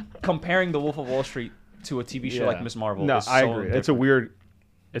think like comparing The Wolf of Wall Street to a TV show like Miss Marvel. No, is I so agree. different. It's a weird.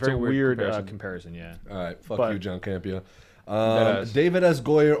 It's Very a weird weird comparison. comparison. Yeah. All right, fuck But- you, John Campea. Deadass. David S.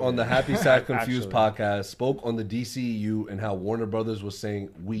 Goyer on the Happy Sad Confused Actually. podcast spoke on the DCEU and how Warner Brothers was saying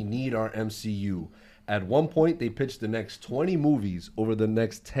we need our MCU. At one point, they pitched the next 20 movies over the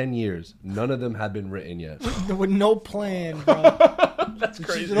next 10 years. None of them had been written yet. With no plan, bro. That's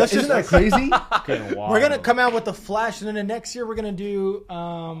crazy. Let's Isn't just. that crazy? We're gonna come out with the Flash, and then the next year we're gonna do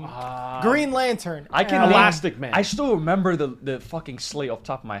Green Lantern. I can Elastic Man. I still remember the fucking slate off the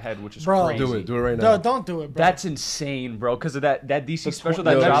top of my head, which is Bro. crazy. Do it right now. No, don't do it, bro. That's insane, bro. Because of that DC special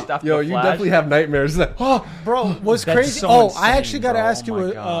that Yo, dropped after yo, the you Flash. definitely have nightmares. It's like, oh, bro. What's That's crazy? so I insane, actually got to bro. ask Oh you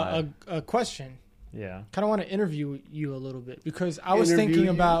my God. a question. Yeah. Kind of want to interview you a little bit because I was Interview thinking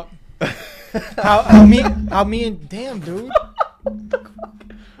you? about how me and damn dude,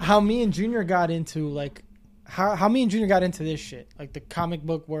 how me and Junior got into like how me and Junior got into this shit, like the comic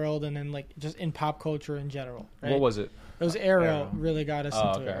book world, and then like just in pop culture in general. Right? What was it? It was Ariel really got us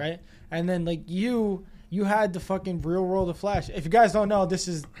into it, right? And then like you had the fucking Real World of Flash. If you guys don't know, this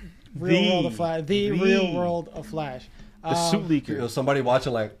is Real World of Flash, the Real World of Flash. The suit leaker. you know, somebody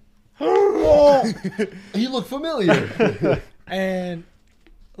watching like, oh, he looked familiar. And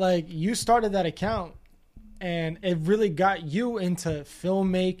like you started that account and it really got you into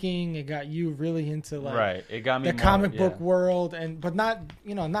filmmaking. It got you really into like Right. It got me the more, comic book yeah. world, but not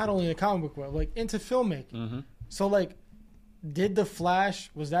only the comic book world, like into filmmaking. Mm-hmm. So like, did the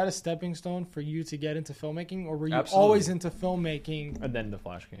Flash, was that a stepping stone for you to get into filmmaking, or were you Absolutely. always into filmmaking? And then the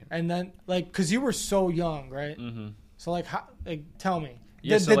Flash came. And then like, because you were so young, right? Mm-hmm. So like, how, like tell me,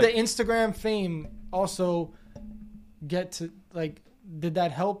 Yeah, did so, like- the Instagram fame also get to like? Did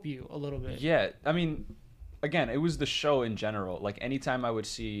that help you a little bit? Yeah, I mean, again, it was the show in general. Like anytime I would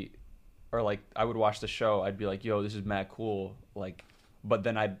see, or like I would watch the show, I'd be like, "Yo, this is mad cool." Like, but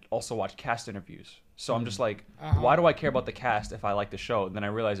then I'd also watch cast interviews. So I'm just like, why do I care about the cast if I like the show? And then I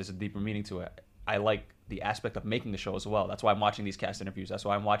realize there's a deeper meaning to it. I like the aspect of making the show as well. That's why I'm watching these cast interviews. That's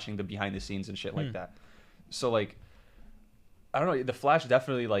why I'm watching the behind the scenes and shit like that. So like, I don't know. The Flash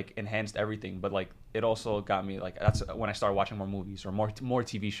definitely like enhanced everything, but like it also got me like that's when I started watching more movies or more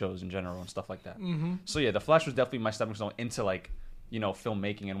TV shows in general and stuff like that. Mm-hmm. So yeah, the Flash was definitely my stepping stone into like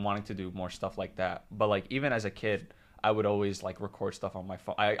filmmaking and wanting to do more stuff like that. But like even as a kid, I would always like record stuff on my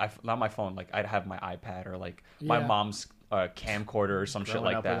phone. I not my phone. Like I'd have my iPad or like my Yeah. mom's camcorder or some shit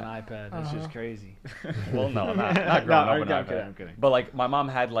like that. With an iPad. That's just crazy. Well, no, not growing up with an iPad. I'm kidding. But like my mom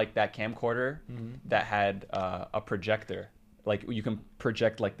had like that camcorder that had a projector. Like you can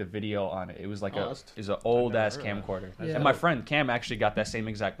project like the video on it. It was like an old ass camcorder. Yeah. And my friend Cam actually got that same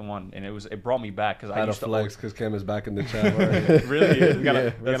exact one, and it brought me back because I Had a used to flex because Cam is back in the chat. It really is. We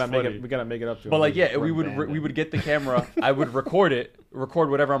gotta That's make funny. it. We gotta make it up to him. But like yeah, We're we banned. would get the camera. I would record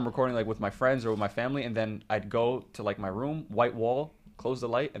whatever I'm recording like with my friends or with my family, and then I'd go to like my room, white wall, close the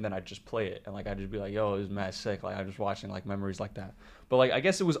light, and then I'd just play it, and like I'd just be like, yo, this is mad sick. Like I'm just watching like memories like that. But like I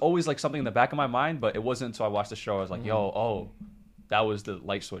guess it was always like something in the back of my mind, but it wasn't until I watched the show I was like, yo, that was the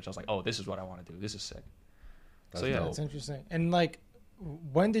light switch. I was like, oh, this is what I want to do. This is sick. That's So yeah, dope. That's interesting. And like,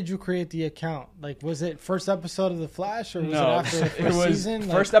 when did you create the account? Like, was it first episode of The Flash, or was it after the first season?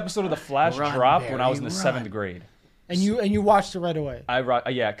 First episode of The Flash Run, dropped Barry, when I was in the run. 7th grade. And you watched it right away. I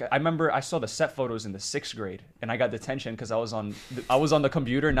remember I saw the set photos in the 6th grade, and I got detention because I was on the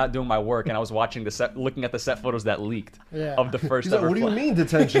computer not doing my work, and I was watching looking at the set photos that leaked Yeah. of the first He's like, ever. what do you Flash. mean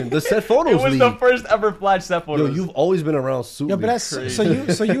detention? The set photos It was the leaked. first ever Flash set Yo, photos. you've always been around Suit. Yeah, but that's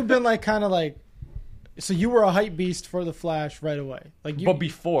Crazy. so you've been like kind of like, so you were a hype beast for the Flash right away. Like you, But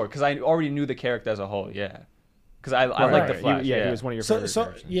before, because I already knew the character as a whole, yeah. Because I like the Flash. He was one of your favorite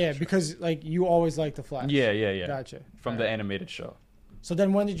characters. yeah, because like you always liked the Flash. Yeah. Gotcha. From the animated show. So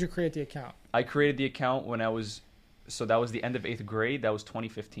then, when did you create the account? I created the account when that was the end of 8th grade. That was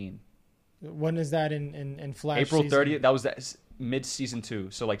 2015. When is that in Flash? April season? 30th. That was mid season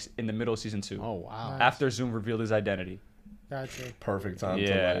 2. So like in the middle of season 2. Oh wow. Nice. After Zoom revealed his identity. Gotcha. Perfect time to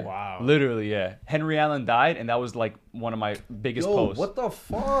Yeah. like, Wow. Literally, yeah. Henry Allen died, and that was like one of my biggest yo, posts. what the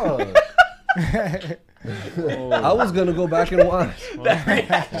fuck? I was gonna go back and watch. That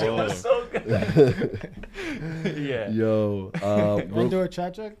reaction was so good. Yeah. Yo, Want to do a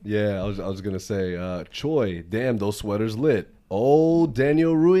chat check? yeah, I was gonna say, Choi, damn, those sweaters lit. Oh,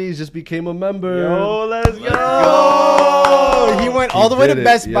 Daniel Ruiz just became a member. Yo, let's go. Oh, he went all the way to did it,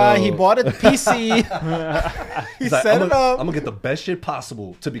 Best Buy. yo. He bought a PC. he He's like, set I'm it up. gonna get the best shit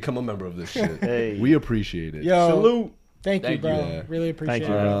possible to become a member of this shit. Hey. We appreciate it. Yo, Salute. Thank you, Thank bro. you. Yeah. Really appreciate Thank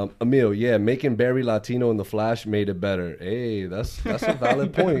you. it. Emil, yeah, making Barry Latino in the Flash made it better. Hey, that's a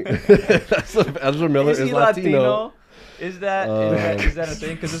valid point. Ezra Miller Is is he Latino. Latino? Is that a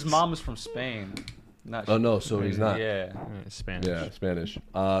thing? Because his mom is from Spain. Not Oh no, so he's not. Yeah. Spanish. Yeah, Spanish.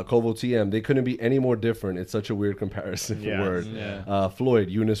 Kovo TM, they couldn't be any more different. It's such a weird comparison Yeah. word. Yeah. Floyd,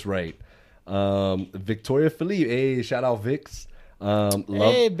 Eunice Wright. Victoria Philippe, hey, shout out Vix.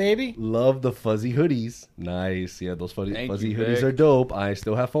 Hey, baby. Love the fuzzy hoodies. Nice. Yeah, those fuzzy Thank you, hoodies Vic. are dope. I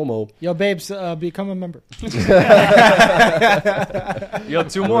still have FOMO. Yo, babes, become a member. Yo,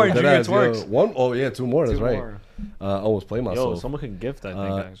 2 more in Dead Junior ass, yo. Twerks. 2 more. That's Two right. more. Almost play myself. Yo, someone can gift, I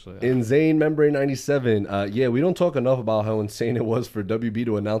think, actually. Insane Membrane 97. Yeah, we don't talk enough about how insane it was for WB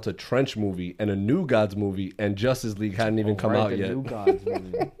to announce a Trench movie and a New Gods movie, and Justice League hadn't even come out yet.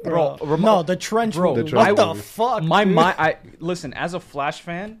 Bro, No, the trench. Bro, movie. the trench What the movie. fuck? My dude? mind. Listen, as a Flash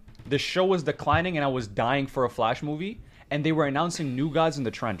fan, the show was declining, and I was dying for a Flash movie, and they were announcing New Gods in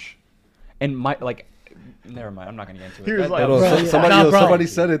the Trench, and never mind. I'm not gonna get into it. He was That- like, Hold on, Bro, so- yeah. somebody, Nah, yo, bro. somebody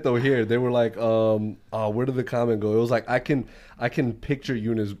said it though here. They were like, where did the comment go? It was like I can picture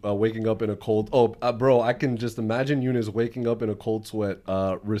Eunice waking up in a cold. Bro, I can just imagine Eunice waking up in a cold sweat,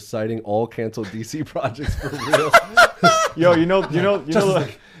 reciting all canceled DC projects for real. Yo, you know, yo,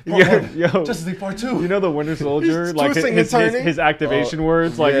 Justice League Part 2. you know the Winter Soldier, like twisting and turning. his activation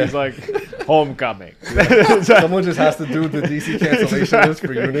words, like yeah. he's like homecoming, Someone just has to do the DC cancellation list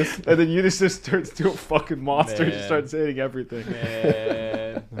for Eunice. and then Eunice just turns to a fucking monster, and Man. just starts hitting everything.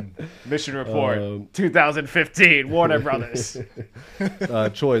 Man. Mission report, Um, 2015, Warner Brothers.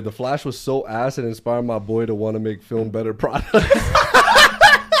 Choi, the Flash was so ass it inspired my boy to want to make film better products.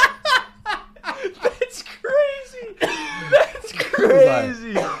 That's crazy. That's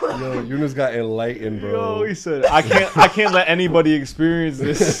crazy. Yo, Eunice got enlightened, bro. Yo, he said, I can't let anybody experience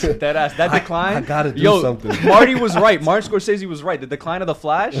this. That decline. I gotta do Yo, something. Marty was right. Martin Scorsese was right. The decline of the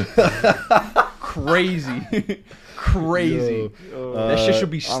Flash. Crazy. Crazy. That shit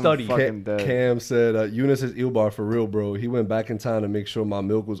should be studied. fucking dead. Cam said, Eunice is Ilbar for real, bro. He went back in time to make sure my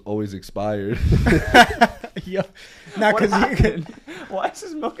milk was always expired. Yo, not What because happened? Why is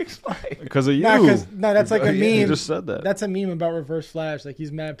his milk expired? Because of you. no, that's like a meme. You just said that. That's a meme about Reverse Flash. Like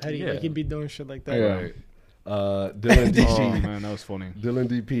he's mad petty. Yeah. Like he'd be doing shit like that. Right. Dylan DP. Oh man, that was funny. Dylan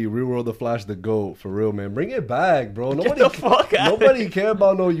DP, Real World the Flash, the GOAT, for real, man. Bring it back, bro. Nobody, the fuck out of nobody care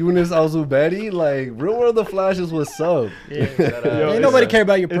about no Eunice Alzubedi. Like, Real World the Flash is what's up. Yeah. Yo, Ain't nobody it's- care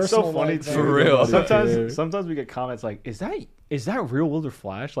about your It's personal so funny life, too. man. For real. Yeah. Sometimes we get comments like, "Is that real Wilder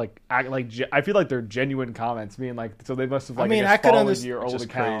Flash?" Like, I feel like they're genuine comments, meaning like, so they must have like, I mean, guess, I could followed understand- your It's old just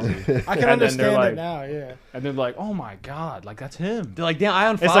account, I can And then they're understand like- it now. Yeah. and then like, "Oh my god, like that's him." They're like, damn, I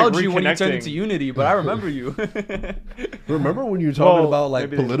like unfollowed you when you turned reconnecting. into Unity, but I remember you. Remember when you were talking Well, about, like,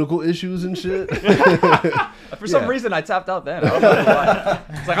 maybe they- political issues and shit? For some Yeah. reason, I tapped out then. I don't know why.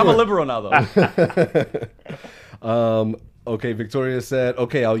 It's like, I'm a liberal now, though. Okay, Victoria said,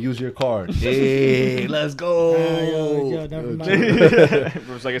 okay, I'll use your card. Hey, let's go. Yo, never mind. It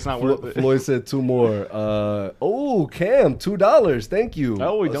was like it's not worth it. Floyd said 2 more. Ooh, Cam, $2. Thank you.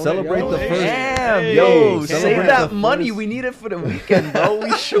 Oh, we don't celebrate the first. Damn, Hey, yo, celebrate save the that first- money. We need it for the weekend, bro.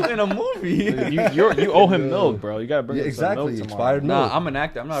 We shooting a movie. You owe him milk, bro. You gotta bring Yeah, him some exactly. milk Expired tomorrow. milk. Nah, I'm an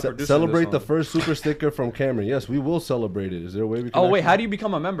actor. I'm not a producer. Celebrate in the this first super sticker from Cameron. Yes, we will celebrate it. Is there a way we can? one. Oh wait, actually- how do you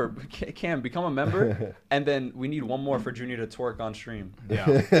become a member? Cam, become a member, and then we need one more for Junior to twerk on stream. Yeah.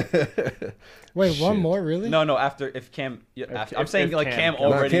 Wait, one Shit. more, really? No, after if Cam, yeah, after, I'm if saying like Cam- Cam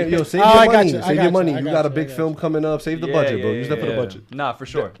Nah, already. Cam, yo, save Oh, your I got money. you, I Save got your you, money. I You got got a you, big I got film you. coming up. Save the Yeah, budget, bro. yeah, Use that for the yeah. budget. Nah, for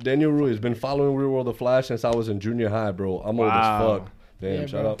sure. Daniel Ruiz been following Real World of Flash since I was in junior high, bro. I'm old as Wow. fuck. Damn, Yeah,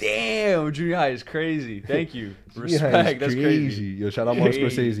 shout bro. out. Damn, junior high is crazy. Thank you. Junior high is Respect. That's crazy. Yo, shout out Mark The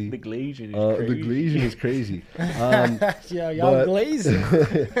Scorsese. glazing is The crazy. glazing is crazy. Yeah, y'all but- glazing.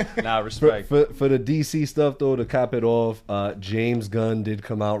 Nah, For, respect. for the DC stuff though, to cap it off, James Gunn did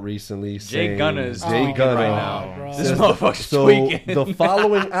come out recently. Jay Gunner is Jay tweaking Gunner right Oh, now. bro. This says- motherfucker's So tweaking. the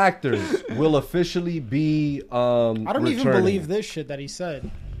following actors will officially be. I don't even returning. believe this shit that he said.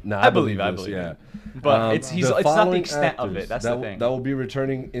 Nah, I believe this, it. yeah. But it's The not the following extent of actors it. That's that, the thing. That will be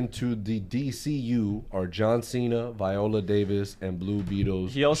returning into the DCU are John Cena, Viola Davis, and Blue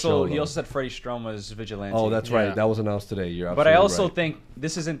Beetle's. He also Shola. said Freddie Stroma's vigilante. Oh, that's right. Yeah. That was announced today. You're But I absolutely also right. think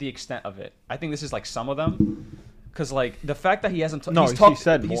this isn't the extent of it. I think this is like some of them, because like the fact that he hasn't. No, he's he talked,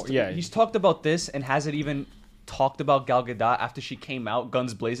 said he's, more, yeah. he's talked about this and hasn't even talked about Gal Gadot after she came out,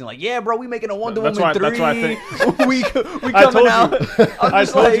 guns blazing, like, yeah, bro, we making a Wonder That's Woman why- 3. that's why I we I coming told out. you. I'm I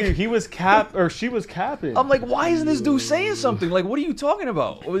just told like, you he was she was capping. I'm like, why isn't this dude saying something? Like, what are you talking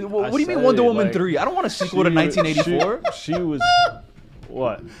about? What do you mean said Wonder it, Woman like, 3? I don't want a sequel to 1984. She was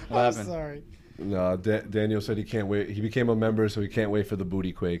what? What I'm happened? sorry. No, Daniel said he can't wait. He became a member, so he can't wait for the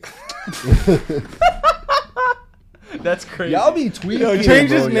booty quake. That's crazy. Y'all be tweaking. Yo, change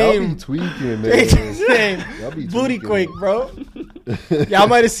bro. his Y'all name. be tweaking, man. Change his name. Y'all be Booty tweaking. Quake, bro. Y'all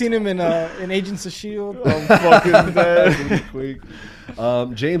might have seen him in Agents of S.H.I.E.L.D. I'm fucking dead. Booty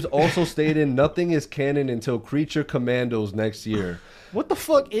quake. James also stated nothing is canon until Creature Commandos next year. What the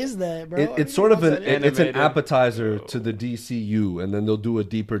fuck is that, bro? It's sort of an Everything it's an Animated. appetizer to the DCU, and then they'll do a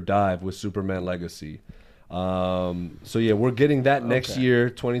deeper dive with Superman Legacy. So yeah, we're getting that next Okay. year,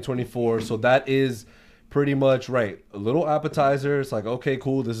 2024. So that is pretty much right. A little appetizer. It's like, okay,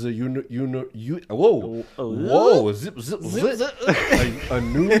 cool. This is a zip, zip, zip. A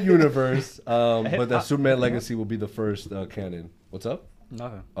new universe. But that Superman Legacy will be the first canon. What's up?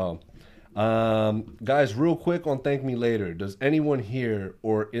 Nothing. Guys, real quick on Thank Me Later. Does anyone here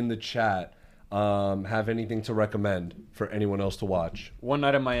or in the chat have anything to recommend for anyone else to watch? One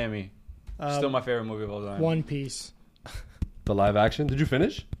Night in Miami. Still my favorite movie of all time. One Piece. The live action? Did you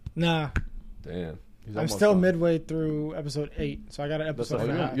finish? Nah, Damn. He's I'm almost still done. midway through episode 8, so I got an episode like-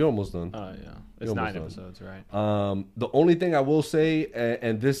 and a You're, half. you're almost done. Oh yeah, it's You're 9 almost done. episodes, right? The only thing I will say,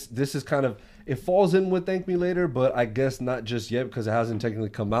 and this is kind of, it falls in with Thank Me Later, but I guess not just yet because it hasn't technically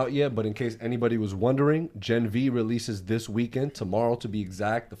come out yet. But in case anybody was wondering, Gen V releases this weekend, tomorrow to be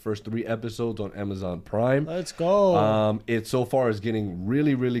exact, the first 3 episodes on Amazon Prime. Let's go. It so far is getting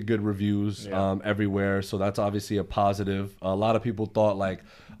really, really good reviews Yeah. everywhere, so that's obviously a positive. A lot of people thought like,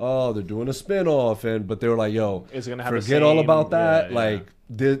 oh, they're doing a spin-off, and they were like, yo, It's gonna have the forget all same- about that. yeah, like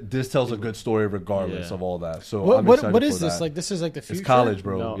this tells a good story regardless Yeah. of all that. So what I'm what, excited what for is this? that. Like, this is like the future? It's college,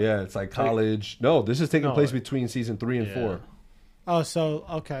 bro. No. Yeah, it's like college. No, this is taking No. place between season 3 and Yeah. 4. Oh, so,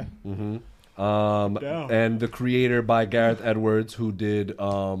 okay. And the creator by Gareth Edwards, who did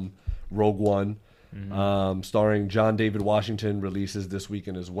Rogue One, starring John David Washington, releases this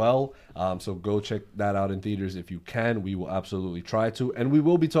weekend as well. So go check that out in theaters if you can. We will absolutely try to, and we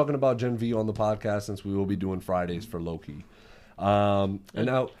will be talking about Gen V on the podcast since we will be doing Fridays for Loki. And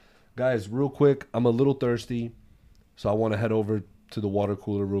now, guys, real quick, I'm a little thirsty, so I want to head over to the water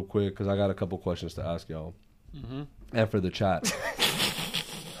cooler real quick because I got a couple questions to ask y'all, and for the chat.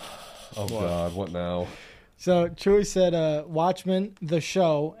 Oh God, what now? So, Chewy said Watchmen, the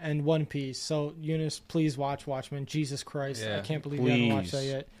show, and One Piece. So, Eunice, please watch Watchmen. Jesus Christ. Yeah. I can't believe you haven't watched that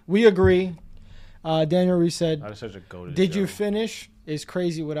Please. yet. We agree. Daniel Reese said, That is such a goated did show. you finish? Is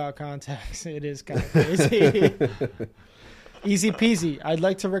crazy without context. It is kind of crazy. Easy peasy. I'd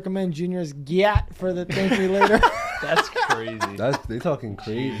like to recommend Junior's Gyat for the Thank Me Later. That's crazy. They talking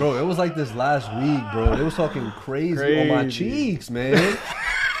crazy, bro. It was like this last week, bro. They was talking crazy on my Crazy. cheeks, man.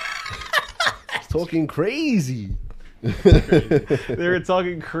 It's talking crazy. They were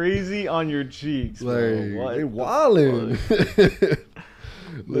talking crazy on your cheeks, Like bro. What? they wildin'.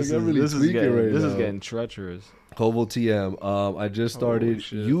 This, I'm is, really this, is tweaking getting, right this now. is getting treacherous. Kobo TM. I just started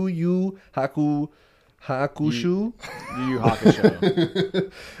shit. Yu Yu Haku Hakushu. Yu Yu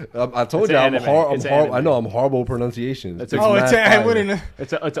Hakusho. I told It's you an I'm anime. It's an anime. I know I'm horrible pronunciations. It's It's a- Oh, mad I fire.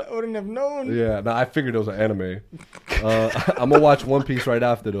 wouldn't have known. Yeah, no, I figured it was an anime. I'm gonna watch One Piece right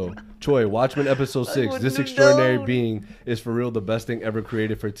after though. Choi, Watchmen episode 6. This extraordinary being is for real the best thing ever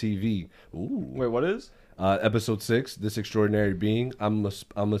created for TV. Ooh. Wait, what is? Episode 6. This extraordinary being. I'm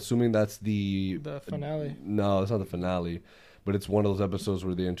assuming that's the finale. No, it's not the finale, but it's one of those episodes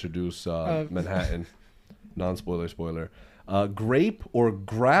where they introduce Manhattan. Spoiler. Grape or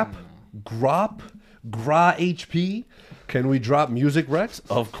grap, grop, gra HP. Can we drop music, Rex?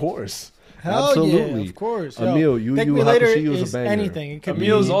 Of course. Hell Absolutely. yeah, of course. Emil, Yo, Take Yu Me Yu Later Hakusho is is a banger. anything. It could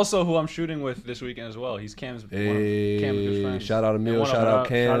Emil's be also who I'm shooting with this weekend as well. He's Cam's one of Cam's good Hey, friends. shout out Emil, One of shout them. out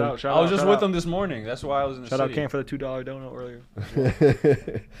Cam. I was just with him this morning. That's why I was in the Shout out city. Cam for the $2 donut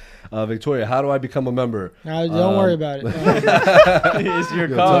earlier. Victoria, how do I become a member? No, don't worry about it. It's your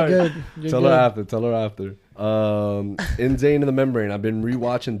You're card. good. You're Tell good. her after. Insane in the Membrane. I've been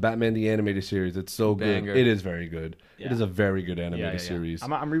rewatching Batman the Animated Series. It's so good. Banger. It is very good. It Yeah. is a very good animated series. I'm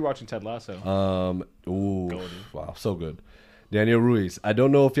rewatching Ted Lasso. Ooh, Goldie. wow, so good. Daniel Ruiz. I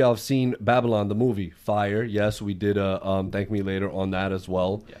don't know if y'all have seen Babylon the movie. Fire. Yes, we did a Thank Me Later on that as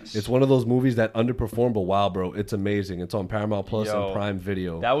well. Yes. It's one of those movies that underperformed, but wow, bro, it's amazing. It's on Paramount Plus Yo, and Prime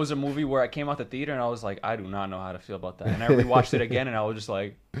Video. That was a movie where I came out the theater and I was like, I do not know how to feel about that. And I rewatched it again and I was just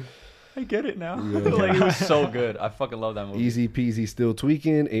like, I get it now. Like, it was so good. I fucking love that movie. Easy peasy, still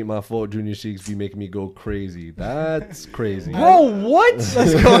tweaking. Ain't my fault. Junior Sheiks be making me go crazy. That's crazy. Bro, what?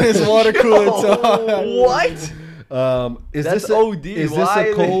 Let's go in this water cooler talk. What? Is That's this a, OD. Is Why this are a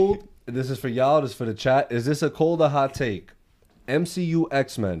they- cold? This is for y'all. This is for the chat. Is this a cold or hot take? MCU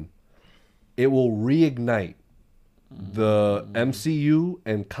X-Men. It will reignite the MCU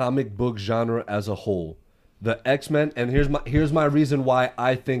and comic book genre as a whole. The X-Men, and here's my reason why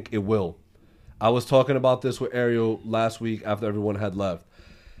I think it will. I was talking about this with Ariel last week after everyone had left.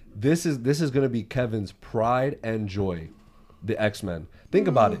 This is going to be Kevin's pride and joy. The X-Men. Think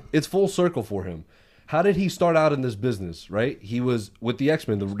about it. It's full circle for him. How did he start out in this business, right? He was with the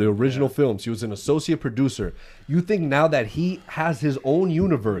X-Men, the original films. He was an associate producer. You think now that he has his own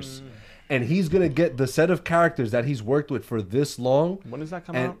universe and he's going to get the set of characters that he's worked with for this long. When does that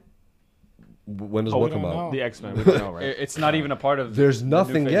come and out? when does Oh, what we come don't out? know. The X-Men. We don't know, right? It's not even a part of There's the new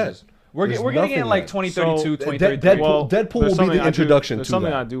nothing yet. phases. We're There's getting it nothing in like yet. 2032, So, 2033. Deadpool will there's be something the I do- introduction there's to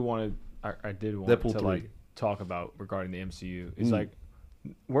something that. I do want to. I did want Deadpool to 3. like talk about regarding the MCU. It's like,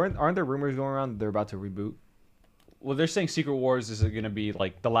 aren't there rumors going around that they're about to reboot? Well, they're saying Secret Wars is going to be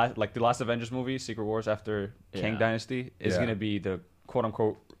like the last Avengers movie. Secret Wars after Kang Yeah. Dynasty is Yeah. going to be the quote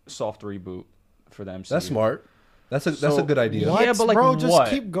unquote soft reboot for the MCU. That's smart. That's a So, good idea. What, Yeah, but, like, bro? Just what?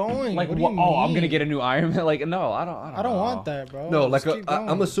 keep going. Like, what do what, you oh, I'm mean? going to get a new Iron Man. Like, no, I don't I don't want that, bro. No, like Just keep going.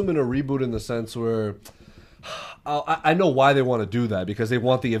 I'm assuming a reboot in the sense where I know why they want to do that because they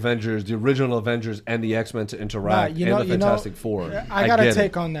want the Avengers, the original Avengers, and the X-Men to interact, Nah, and the Fantastic Four. I got a get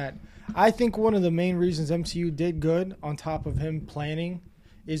take it. on that. I think one of the main reasons MCU did good, on top of him planning,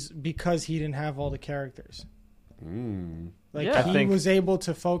 is because he didn't have all the characters. Like Yeah. I he think- was able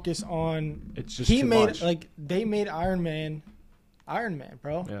to focus on. It's just He too made much. like they made Iron Man,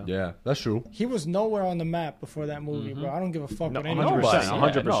 bro. Yeah. Yeah, that's true. He was nowhere on the map before that movie, bro. I don't give a fuck No, what anyone 100%. says. Yeah,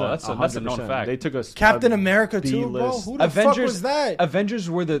 100%. no, that's a known 100%. fact. They took us Captain America too, bro. B-list. Who the fuck was that? Avengers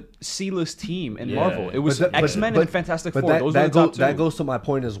were the C-list team in Yeah. Marvel. It was X-Men and Fantastic Four. Those were the top two. that goes to my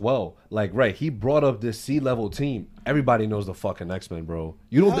point as well. Like, right, he brought up this C-level team. Everybody knows the fucking X-Men, bro.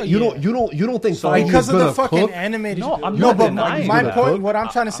 You don't Hell you yeah. don't think Feige's Because of gonna the fucking cook? animated. No, I'm no, not but denying my that. point, what I'm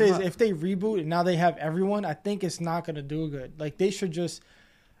trying to say I'm is, not- if they reboot and now they have everyone, I think it's not gonna do good. Like they should just,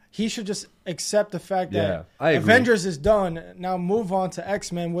 he should just accept the fact Yeah, that I agree. Avengers is done. Now move on to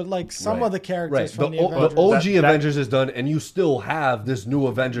X-Men with like some Right. of the characters Right, from the, the o- Avengers. the OG That- Avengers is done, and you still have this new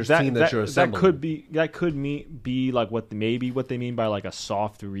Avengers team that you're assembling. that could be like what they mean by like a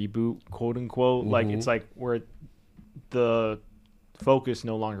soft reboot, quote unquote. Like it's like where the focus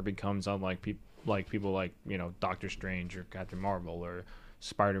no longer becomes on like people like Doctor Strange or Captain Marvel or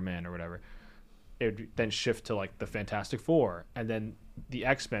Spider-Man or whatever. It would then shift to like the Fantastic Four and then the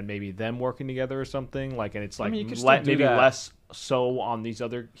X-Men, maybe them working together or something like, and it's like mean, you could still do maybe that. less so on these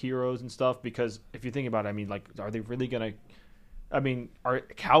other heroes and stuff, because if you think about it, I mean, like, are they really gonna? I mean,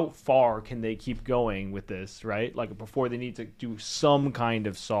 how far can they keep going with this, right? Like before they need to do some kind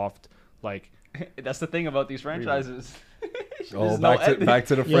of soft, like. That's the thing about these franchises. Oh, There's no ending. back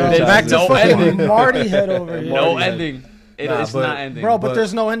to the Yo, franchise. back to No fucking ending. Marty head over here. No Marty. ending. Nah, It's but- not ending. Bro, but But-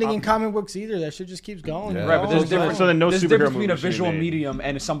 there's no ending in comic books either. That shit just keeps going. Yeah. bro. Right, but there's So- difference. so then no there's superhero difference between a movie should be visual made. medium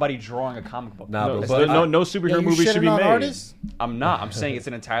and somebody drawing a comic book. Nah, No, but no superhero Yeah, you movie should shitting be on made. artists? I'm not. I'm saying it's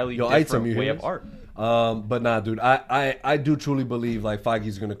an entirely Yo, different Item, you way hear of this? art. But nah, dude, I do truly believe like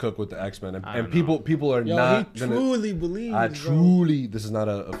Feige's gonna cook with the X-Men, and people are Yo, not he gonna. truly believes. I bro. truly, this is not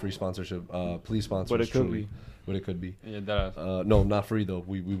a free sponsorship. Please sponsor. But us, it could truly. be. But it could be. Yeah, that. No, not free though.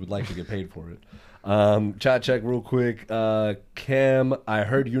 We would like to get paid for it. Chat check real quick. Cam, I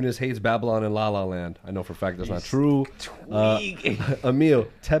heard Eunice hates Babylon and La La Land. I know for a fact that's not true. Emil,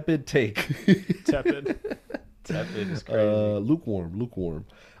 tepid take. Tepid. Tepid is crazy. Lukewarm.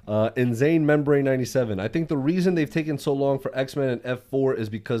 Insane Membrane 97. I think the reason they've taken so long for X-Men and F4 is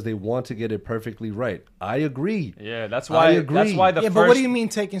because they want to get it perfectly right. I agree. Yeah, that's why. I agree. That's why the Yeah, first. but what do you mean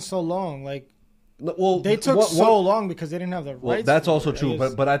taking so long? Like Well, they took so long because they didn't have the rights. Well, that's for also it. true. I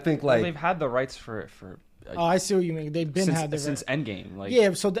guess- But I think Well, like they've had the rights for. Oh, I see what you mean. They've been had the since Endgame. Like,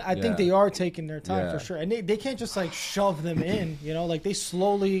 yeah, so I think Yeah. they are taking their time Yeah. for sure, and they can't just like shove them in. You know, like they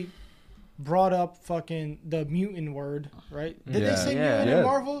slowly brought up fucking the mutant word, right? Did Yeah. they say Yeah. mutant Yeah. in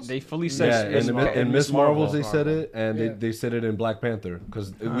Marvels? they fully yeah, said in Miss Marvels they said Marvel. it, and Yeah. they said it in Black Panther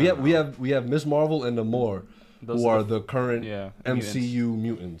because we have Miss Marvel and Namor, Those who are are the current MCU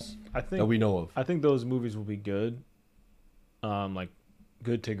mutants I that we know of. I think those movies will be good. Like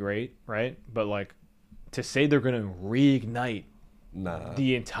good to great, right? But like to say they're gonna reignite Nah,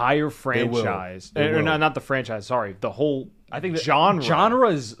 the entire will. franchise, They or will. not the franchise. Sorry, the whole. I think the genre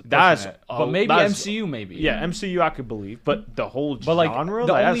is That's- pushing it. oh, but maybe that's- MCU maybe. Yeah, MCU I could believe, but the whole But like genre,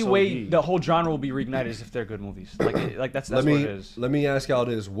 the like, only that's way OD. the whole genre will be reignited is if they're good movies. Like that's let what me it is. let me ask y'all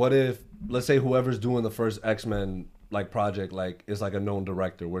this: what if, let's say, whoever's doing the first X-Men like project like is like a known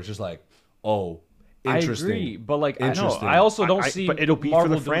director, where it's just like, oh, interesting. I agree, but like I know Interesting. I also don't see. but it'll be Marvel for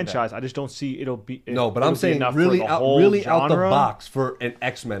the doing that. franchise. I just don't see it'll be. No, but it'll I'm be saying enough for really the out whole out the genre. box for an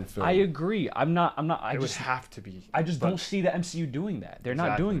X-Men film. I agree. I'm not. I It would just have to be. I just but- don't see the MCU doing that. They're not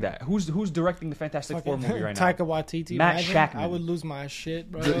Exactly. doing that. Who's directing the Fantastic Four Fucking movie right now? Taika Waititi. Matt imagine? Shackman. I would lose my shit,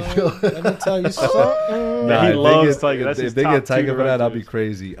 bro. Let me tell you something. Nah, he if loves they Taika. get, That's if his they get top two Taika for that, I'll be directors.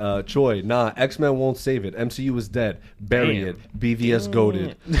 crazy. Choi, nah, X-Men won't save it. MCU is dead. Bury Damn. it. BVS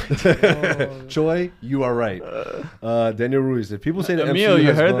goaded. Oh. Choi, you are right. Daniel Ruiz, if people say the Emil, MCU you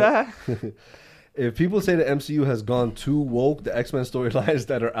has heard gone, that? if people say the MCU has gone too woke, the X-Men storylines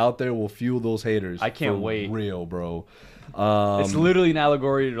that are out there will fuel those haters. I can't For wait. real, bro. It's literally an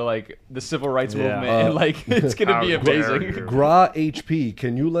allegory to like the civil rights Yeah. movement, and like it's gonna be How dare amazing. you. Gra HP,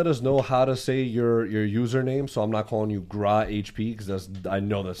 can you let us know how to say your username? So I'm not calling you Gra HP because I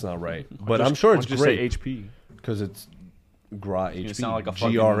know that's not right, but I'm sure it's just say great HP. because it's Gra HP. It sound like a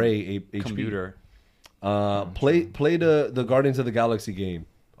fucking GRA HP. Computer. Play the Guardians of the Galaxy game.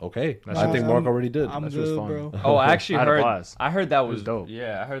 Okay, That's I think I'm- Mark already did. I'm That's just good, fun. bro. Oh, I actually I had a heard. blast. I heard that was dope.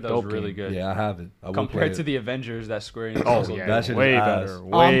 Yeah, I heard that Dope was really game. good. Yeah, I have it. I will play Compared it. to the Avengers that Square Enix Oh also yeah, did. that shit is way ass. better.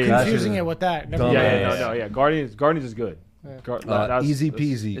 Oh, I'm Way That confusing shit- it with that. Never Dumb Yeah, mind. ass. yeah, Guardians is good. That's- Easy that's-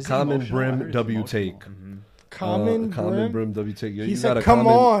 peasy. Is it Common emotional? I heard brim it's W emotional. take. Common Brim. Brim W take. He You said, got a "Come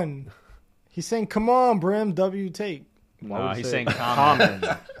common- on." He's saying, "Come on, Brim W take." Why No, would he's say saying common.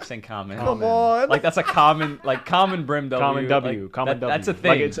 common. He's saying common. Come on. Like that's a common brim W. Common W. Like, Common W. That's a thing.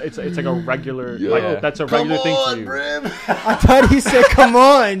 Like it's like a regular. Yo, Like that's a come regular thing on, for you. Brim. I thought he said, "Come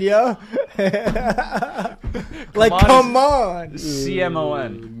on, yo." Like, on come on.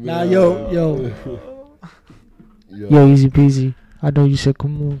 CMON. Nah, yo. Yo. Easy peasy. I know you said,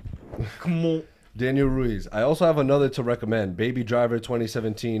 "Come on." Come on. Daniel Ruiz. I also have another to recommend. Baby Driver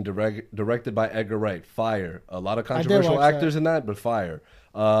 2017, directed by Edgar Wright. Fire. A lot of I did controversial watch actors in that, but fire.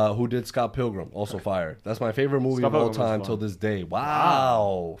 Who did Scott Pilgrim? Also fire. That's my favorite movie Scott of all Pilgrim was time fun. till this day.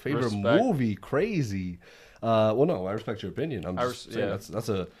 Wow. Favorite Respect. movie. Crazy. Well, no, I respect your opinion. I'm just saying yeah. that's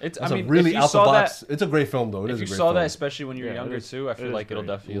a It's- that's I a mean, really if you out the saw box. It's a great film though. It If is you a great saw film. that, especially when you're Yeah, it younger is- too, I it feel is like it'll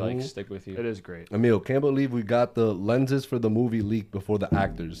great. definitely like stick with you. It is great. Emil, can't believe we got the lenses for the movie leaked before the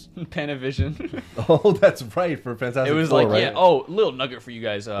actors. Panavision. Oh, that's right for Fantastic It was Four, like, right? yeah, oh, little nugget for you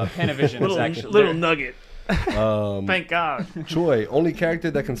guys. Panavision is actually little nugget. Um, Thank God. Troy, only character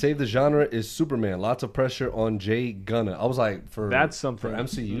that can save the genre is Superman. Lots of pressure on Jay Gunna. I was like, That's something. for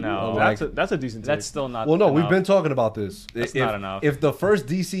MCU. No. I'm like, That's a decent. That's take. still not. well, no, we've enough. been talking about this. That's if, not enough. If the first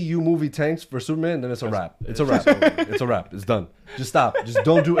DCU movie tanks for Superman, then it's a wrap. It's a wrap. It's a wrap. It's done. Just stop. Just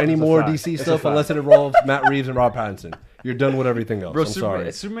don't do any It's a more fact. DC It's a stuff fact. unless it involves Matt Reeves and Rob Pattinson. You're done with everything else. Bro, I'm Superman,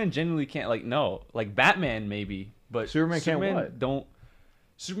 sorry. Superman genuinely can't like Batman maybe, but Superman can't what? Don't.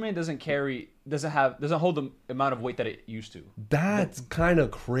 Superman doesn't hold the amount of weight that it used to. That's kind of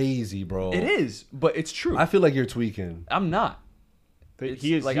crazy, bro. It is, but it's true. I feel like you're tweaking. I'm not.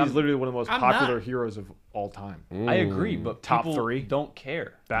 He is. like, He's I'm- literally one of the most I'm popular not. heroes of all time. I agree, but Top people three? don't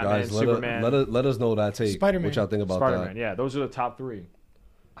care. Batman, Guys, Superman, let us know that take. Spider-Man. What y'all think about Spider-Man. that? Yeah, those are the top three.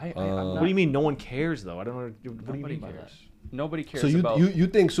 I'm What not, do you mean no one cares though? I don't know. What do you Nobody mean by cares. that? Nobody cares So about. you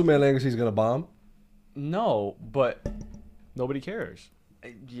think Superman Legacy is gonna bomb? No, but Nobody cares.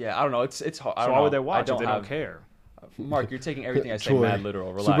 yeah, I don't know. It's hard. I So don't why know. would they watch I if they have- don't care? Mark, you're taking everything I say Troy, mad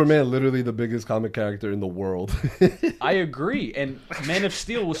literal. Relax. Superman, literally the biggest comic character in the world. I agree, and Man of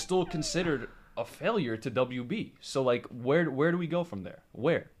Steel was still considered a failure to WB. So like, where do we go from there?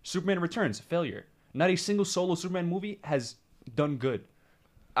 Where Superman Returns, failure. Not a single solo Superman movie has done good,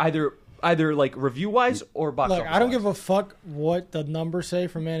 either like review wise or box Look, office. I don't give a fuck what the numbers say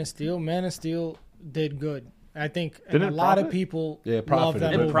for Man of Steel. Man of Steel did good. I think and Didn't a it lot of profit? people Yeah, love profited.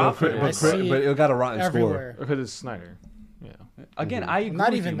 that It movie. profited. I see but it it got a rotten everywhere. Because it's Snyder. Yeah. Again, I agree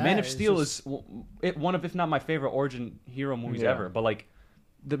Not with even you. that, Man of it's Steel just- is one of, if not my favorite origin hero movies Yeah. ever. But like,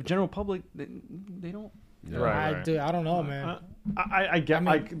 the general public, they don't. Yeah. Right. I don't know, man. I get. I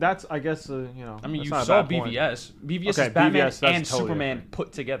mean- that's. I guess. You know. I mean, that's you not a saw bad point. BVS. BVS Okay, is Batman BVS, that's and totally Superman different.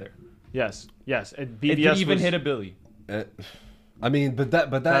 put together. Yes. Yes. And It BVS didn't even was, hit a Billy. I mean, but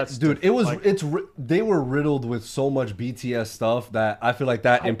that, That's dude, it was, like- they were riddled with so much BTS stuff that I feel like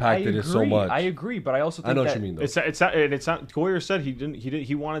that impacted it so much. I agree, but I also think I know that what you mean, though. It's not. Goyer said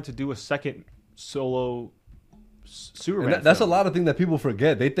he wanted to do a second solo Superman. And that's a film. lot of things that people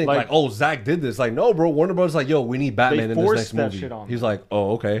forget. They think like, Like- oh, Zach did this. Like, no, bro. Warner Bros. Like, yo, we need Batman in this forced next that movie. shit on He's them. like,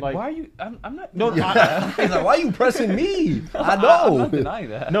 oh, okay. Like- Why are you? I'm not. No, He's like, why are you pressing me? I I'm know. not denying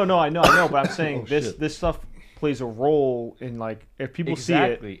that. no, I know, but I'm saying Oh, this shit. this stuff plays a role in like if people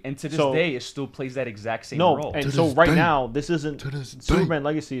Exactly, see it. and to this so- day, it still plays that exact same No, role. and To so this right day. now this isn't To this day. Superman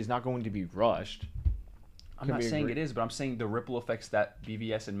Legacy is not going to be rushed. I'm Can not we saying agree? it is, but I'm saying the ripple effects that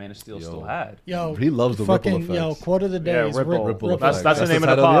BVS and Man of Steel Yo. still had. Yo, He loves the fucking ripple yo. effects. Quote of the day Yeah, is ripple. Ripple That's effects. the name of the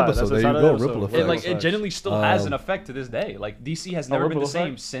title pod. episode. That's the There you title go. of the Ripple episode. It, like effects. it genuinely still has an Um, effect to this day. Like DC has never been ripple the same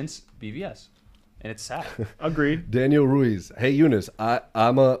effect? since BVS, and it's sad. Agreed. Daniel Ruiz. Hey, Eunice.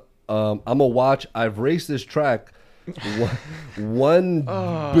 I'm a watch. I've raced this track. One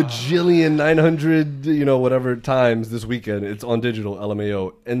bajillion 900, whatever times this weekend. It's on digital,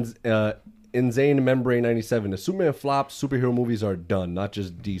 LMAO. And Insane Membrane 97. The Superman flops, superhero movies are done, not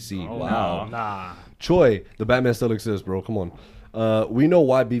just DC. Wow. Nah. Choi, the Batman still exists, bro. Come on. We know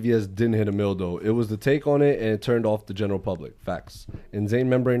why BVS didn't hit a mill, though. It was the take on it, and it turned off the general public. Facts. Insane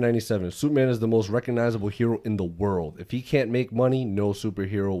Membrane 97. Superman is the most recognizable hero in the world. If he can't make money, no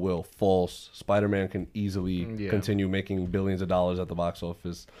superhero will. False. Spider-Man can easily continue making billions of dollars at the box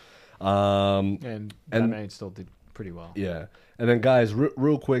office. And Batman still did pretty well. Yeah. And then, guys,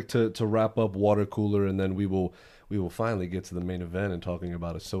 real quick to wrap up Water Cooler, and then we will finally get to the main event and talking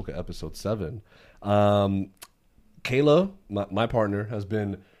about Ahsoka Episode 7. Kayla, my partner, has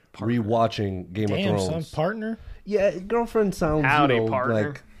been rewatching Game damn of son, Thrones. partner. Yeah, girlfriend sounds, Howdy, partner.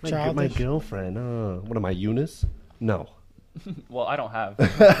 like my Childish. girlfriend. What am I, Eunice? No. Well, I don't have.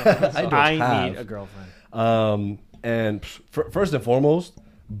 I have. need a girlfriend. And first and foremost,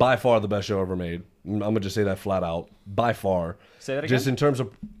 by far the best show ever made. I'm gonna just say that flat out. By far. Say that Just again? in terms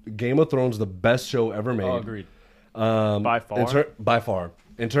of Game of Thrones, the best show ever made. Oh, agreed. By far. By far.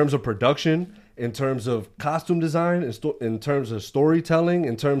 In terms of production, in terms of costume design, in terms of storytelling,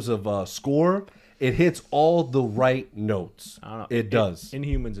 in terms of score, it hits all the right notes. I don't know. It does.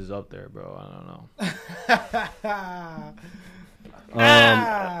 Inhumans is up there, bro. I don't know.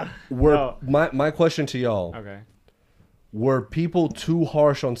 No. My question to y'all: Okay. were people too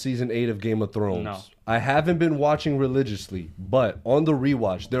harsh on season 8 of Game of Thrones? No. I haven't been watching religiously, but on the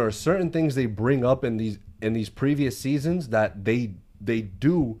rewatch, there are certain things they bring up in these previous seasons that they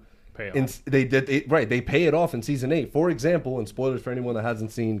do. Pay off. They pay it off in season 8. For example, and spoilers for anyone that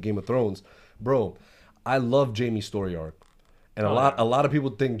hasn't seen Game of Thrones, bro, I love Jaime's story arc, and a lot of people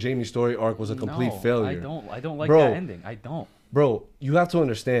think Jaime's story arc was a complete No, failure. I don't like Bro. that ending. I don't. Bro, you have to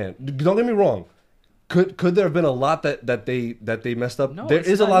understand. Don't get me wrong. Could there have been a lot that they messed up? No, There it's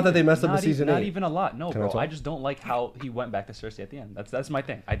is a not lot that even- they messed up in not season 8. Not even a lot. No, Can I bro. talk? I just don't like how he went back to Cersei at the end. That's my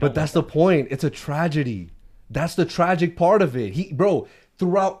thing. I don't. But that's the point. It's a tragedy. That's the tragic part of it. Bro,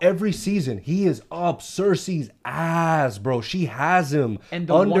 throughout every season, he is up Cersei's ass, bro. She has him and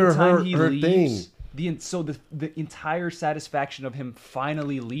the under one time her he thing. leaves, the entire satisfaction of him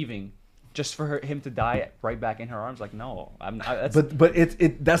finally leaving, just for him to die right back in her arms. Like, no, I'm not. That's, But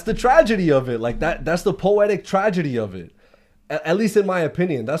that's the tragedy of it. Like that's the poetic tragedy of it. At least in my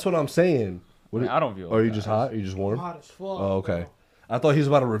opinion, that's what I'm saying. I don't view it Are like you that. just hot? Are you just warm? Hot as fuck. Oh, okay. I thought he was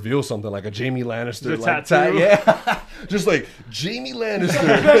about to reveal something like a Jamie Lannister, The like tattoo? yeah, just like Jamie Lannister.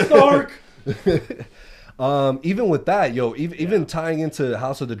 Best arc. Even with that, even tying into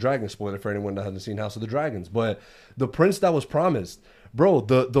House of the Dragon, spoiler for anyone that hasn't seen House of the Dragons, but the prince that was promised, bro,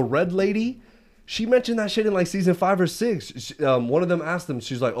 the red lady, she mentioned that shit in like season 5 or 6. One of them asked him,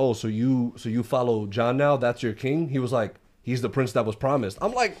 she's like, "Oh, so you follow Jon now? That's your king?" He was like, "He's the prince that was promised."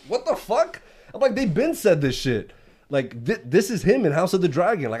 I'm like, what the fuck? I'm like, they've been said this shit. Like, this is him in House of the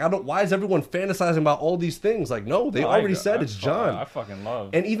Dragon. Like, why is everyone fantasizing about all these things? Like, no, they already said it's Jon. I fucking love.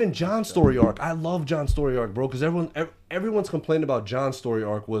 And even Jon's story arc. I love Jon's story arc, bro, because everyone's complaint about Jon's story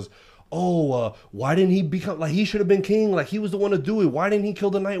arc was, why didn't he become, like, he should have been king. Like, he was the one to do it. Why didn't he kill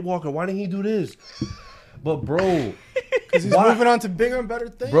the Night Walker? Why didn't he do this? But, bro. Because he's moving on to bigger and better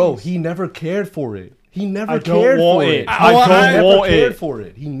things. Bro, he never cared for it. He never don't cared want for it. it. I don't never want cared it. for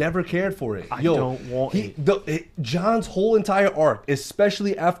it. He never cared for it. I don't want it. John's whole entire arc,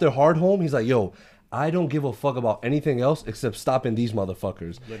 especially after Hardhome, he's like, yo, I don't give a fuck about anything else except stopping these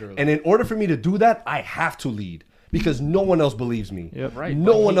motherfuckers. Literally. And in order for me to do that, I have to lead. Because no one else believes me. Yep. Right,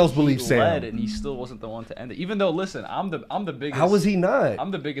 no but one else he believes led, Sam. and he still wasn't the one to end it. Even though, listen, I'm the biggest. How was he not?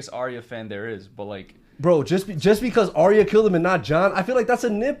 I'm the biggest Arya fan there is, but like, Bro, just because Arya killed him and not Jon, I feel like that's a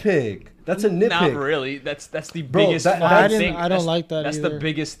nitpick. That's a nitpick. not really. That's the Bro, biggest that- fucking I didn't- thing. I don't That's- like that That's either. the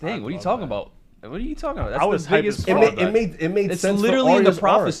biggest thing. What are you love talking that. about? What are you talking about? That's I was the hyped biggest. as It fuck. made It's sense. literally for in the Arya's arc.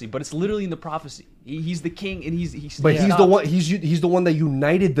 prophecy, but it's literally in the prophecy. He's the king, and he's But Yeah. he's the one. He's the one that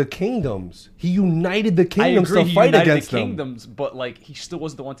united the kingdoms. He united the kingdoms I agree, to he fight united against the them, kingdoms, but like he still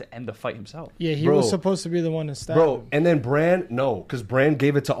wasn't the one to end the fight himself. Yeah, he Bro. was supposed to be the one to stab bro. him. And then Bran, no, because Bran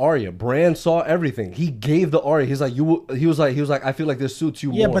gave it to Arya. Bran saw everything. He gave the Arya. He's like, He was like, I feel like this suits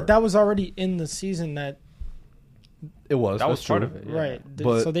you Yeah, more. but that was already in the season that it was. That was that's part true. of it. Yeah. right.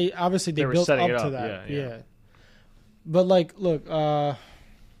 But- So they obviously They were built setting up it to up, that. yeah, Yeah. yeah. But like, look,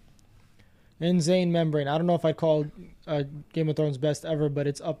 Insane Membrane. I don't know if I'd call Game of Thrones best ever, but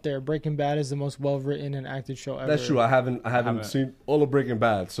it's up there. Breaking Bad is the most well written and acted show ever. That's true. I haven't seen all of Breaking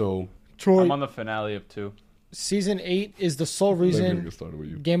Bad, so Troy, I'm on the finale of 2. season 8 is the sole I'm gonna reason get started with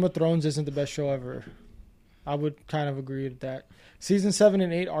you. Game of Thrones isn't the best show ever. I would kind of agree with that. Season 7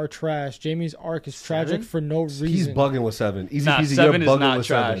 and 8 are trash. Jamie's arc is tragic 7? for no reason. He's bugging with 7. Easy Nah, peasy. 7 You're is bugging not with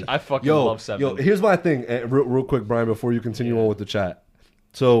trash. 7. I fucking love 7. Yo, here's my thing. Real quick, Brian, before you continue on with the chat.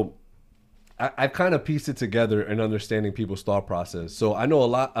 So, I've kind of pieced it together and understanding people's thought process. So I know a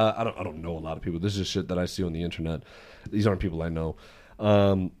lot. I don't know a lot of people. This is shit that I see on the internet. These aren't people I know.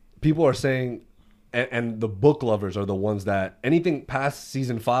 People are saying, and the book lovers are the ones that anything past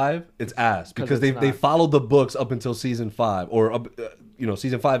season 5, it's ass because it's they not. followed the books up until season 5, or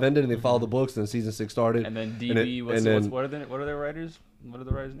season 5 ended and they followed the books, and then season 6 started. And then And DB, then- what are the writers? What are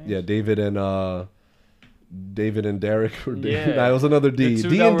the writers' names? Yeah, David and Derek. Or Yeah. nah, it was another D. The two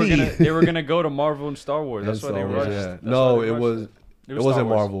D that and were D. they were gonna go to Marvel and Star Wars. That's why they rushed. That's No, why they it rushed was. It It was wasn't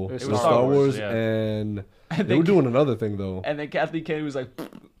Star Wars. Marvel. It It was was Star Star Wars, Wars, yeah. and And they were doing another thing though. And then Kathleen Kennedy was like,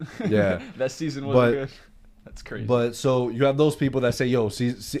 Yeah. that season wasn't But- good. That's crazy. But so you have those people that say, "Yo,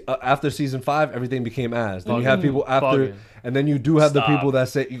 after season 5, everything became ass." Then you Bugging. have people after, Bugging. and then you do have Stop. the people that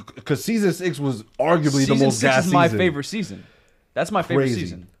say, because season 6 was arguably season the most 6 gas is my season. favorite season. That's my favorite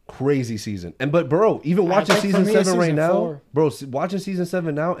season. Crazy season. And but bro, even watching think for season me it's 7 right season now, 4. bro, watching season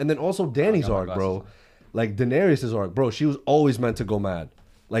 7 now, and then also Danny's my arc, bro. glasses Like Daenerys' arc, bro. She was always meant to go mad.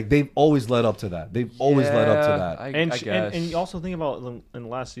 Like they've always led up to that. They've always led up to that. And, I she- guess. and you also think about in the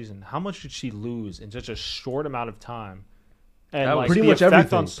last season, how much did she lose in such a short amount of time? And That was- pretty the much effect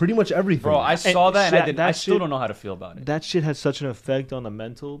everything. on- Pretty much everything. Bro, I saw that and I that- didn't. that I still shit- don't know how to feel about it. that shit had such an effect on the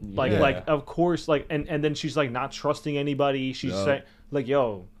mental. Like, Yeah. of course, like, and then she's like not trusting anybody. She's Yeah. saying, like,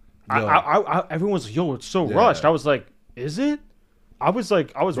 yo, Yo. everyone's like, yo, it's so Yeah. rushed. I was like, is it? I was Bro,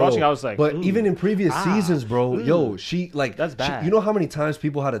 watching. I was like, but ooh. even in previous seasons, bro, yo, she like That's bad. you know how many times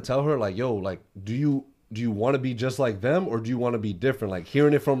people had to tell her like, yo, like, do you want to be just like them or do you want to be different? Like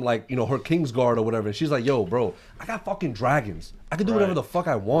hearing it from like her Kingsguard or whatever, and she's like, yo, bro, I got fucking dragons. I can do whatever Right. the fuck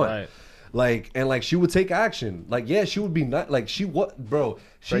I want. Right. Like and like she would take action. Like yeah, she would be not like she what bro.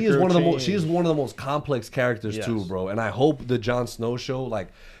 She Break is her one of the chain. most. She is one of the most complex characters Yes. too, bro. And I hope the Jon Snow show like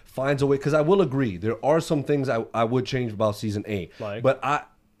finds a way because I will agree there are some things I would change about season 8. Like? But I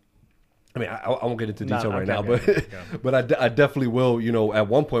mean, I won't get into No, detail right okay, now, okay, but but I definitely will. You know, at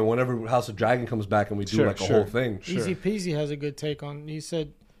one point, whenever House of Dragon comes back and we do Sure, like a sure. whole thing, Easy Peasy has a good take on. He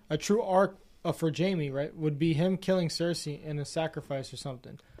said a true arc for Jamie, right, would be him killing Cersei in a sacrifice or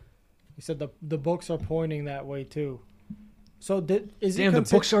something. He said the books are pointing that way too. So is he Damn, the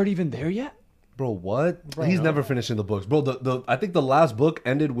books aren't even there yet. bro, what? Bro, He's no. never finishing the books, bro. The I think the last book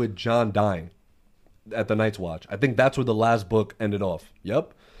ended with Jon dying at the Night's Watch. I think that's where the last book ended off.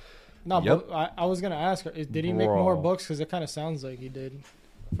 Yep. No, Yep. but I was gonna ask her, did he make more Bro. books? Because it kind of sounds like he did,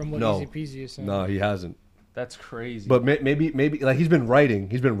 from what No. Easy Peasy is saying. No, he hasn't. That's crazy. But maybe like he's been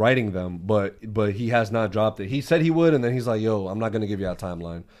writing them, but he has not dropped it. He said he would, and then he's like, "Yo, I'm not gonna give you a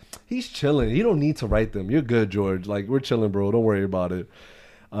timeline." He's chilling. You don't need to write them. You're good, George. Like we're chilling, bro. Don't worry about it.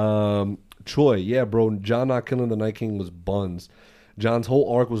 Troy, yeah, bro. Jon not killing the Night King was buns. John's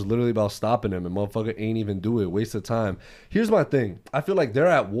whole arc was literally about stopping him, and motherfucker ain't even do it. Waste of time. Here's my thing. I feel like they're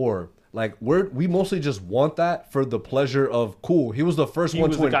at war. Like we mostly just want that for the pleasure of cool. He was the first one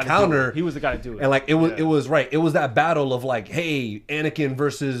to encounter. He was the guy to do it. And like it was right. It was that battle of like, hey, Anakin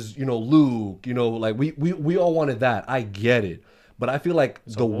versus Luke. Like we all wanted that. I get it. But I feel like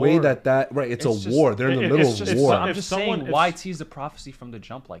the way that right, it's a war. They're in the middle of war. I'm just saying, why tease the prophecy from the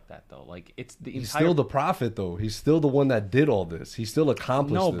jump like that, though? Like, it's the entire... He's still the prophet, though. He's still the one that did all this. He still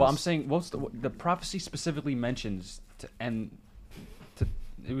accomplished this. No, but I'm saying, the prophecy specifically mentions, I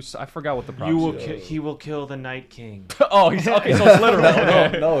forgot what the prophecy He will kill the Night King. Oh, he's okay, so it's literal.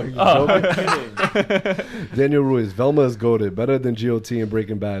 No, he's joking. Daniel Ruiz, Velma is goated. Better than GOT and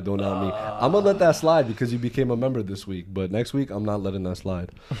Breaking Bad, don't out me. I'm going to let that slide because you became a member this week. But next week, I'm not letting that slide.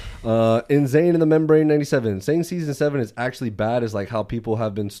 Insane in the Membrane 97. Saying season 7 is actually bad is like how people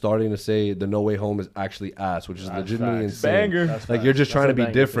have been starting to say the No Way Home is actually ass, which is legitimately insane. Banger. Like, you're just trying to be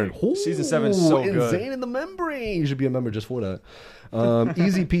different. Season 7 is so good. Insane in the Membrane. You should be a member just for that.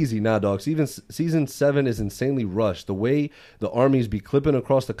 Easy peasy. Nah, dog. Even season 7 is insanely rushed. The way the armies be clipping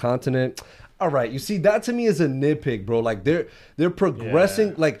across the continent. All right, you see, that to me is a nitpick, bro. Like they're progressing.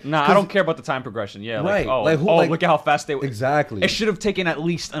 Yeah. Like, nah, I don't care about the time progression. Yeah, right. Like, look at how fast they exactly. It should have taken at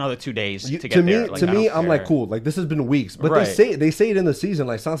least another 2 days to get to there. To me, I'm like, cool. Like, this has been weeks, but right. they say it in the season.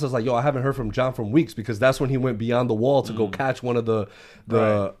 Like, Sansa's like, yo, I haven't heard from Jon from weeks because that's when he went beyond the wall to go catch one of the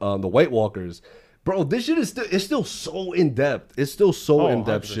White Walkers. Bro, this shit is still so in depth. It's still so in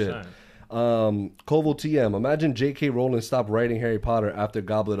depth shit. Koval TM, imagine J.K. Rowling stopped writing Harry Potter after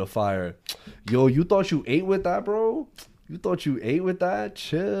Goblet of Fire. Yo, you thought you ate with that, bro? You thought you ate with that?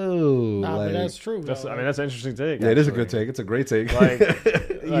 Chill. Nah, but that's true. That's an interesting take. Yeah, it is a good take. It's a great take. Like,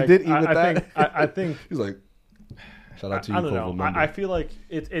 you did eat with that? I think he's like, shout out to you, I don't Koval. know. I feel like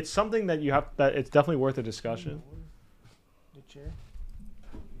it's something that it's definitely worth a discussion. The chair.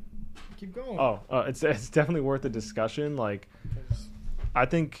 Keep going. It's definitely worth a discussion. Like, I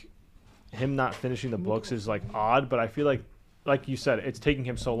think him not finishing the books is like odd, but I feel like you said, it's taking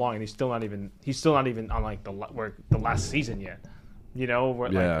him so long, and he's still not even on like the last season yet. Like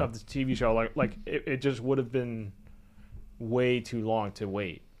of the TV show. Like it just would have been way too long to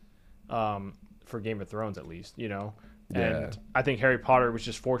wait for Game of Thrones, at least. And I think Harry Potter was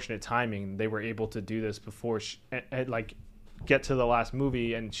just fortunate timing. They were able to do this before get to the last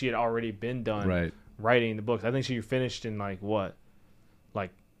movie, and she had already been done writing the books. I think she finished in I want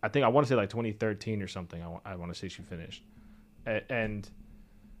to say 2013 or something. I want to say she finished, and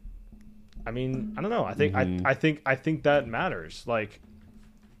I mean, I don't know. I think I think that matters. Like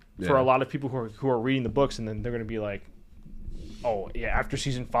for a lot of people who are reading the books, and then they're going to be like, oh yeah, after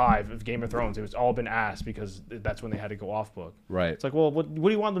season 5 of Game of Thrones, it was all been asked because that's when they had to go off book. Right. It's like, well, what do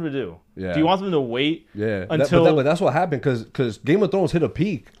you want them to do? Yeah. Do you want them to wait? Yeah. Until but that's what happened because Game of Thrones hit a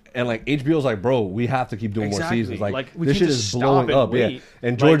peak. And HBO's like, bro, we have to keep doing more seasons. Like this shit is blowing up. Yeah.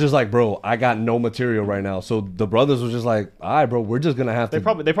 And George is like, bro, I got no material right now. So the brothers was just like, all right, bro, we're just gonna have to.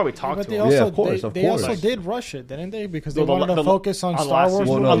 They probably talked to him. Yeah, of course. They also did rush it, didn't they? Because they wanted to focus on Star Wars.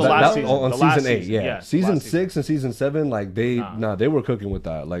 On season 8, yeah. Season 6 and season 7, like they were cooking with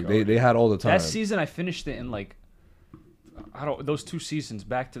that. Like they had all the time. That season, I finished it in those 2 seasons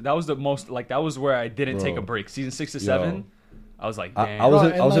back to that was the most that was where I didn't take a break. Season 6 to 7. I was like, damn. I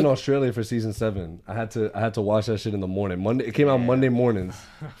was in Australia for season 7. I had to watch that shit in the morning. It came out Monday mornings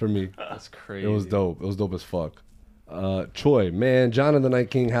for me. That's crazy. It was dope. It was dope as fuck. Choi, man, Jon and the Night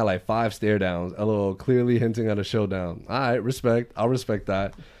King had 5 stare downs. LOL, clearly hinting at a showdown. All right, respect. I'll respect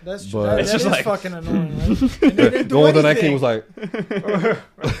that. That's true. That is fucking annoying, right? The one with the Night King was like.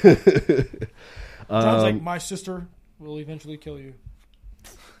 Jon's like, my sister will eventually kill you.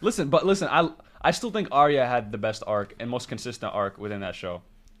 Listen, I still think Arya had the best arc and most consistent arc within that show.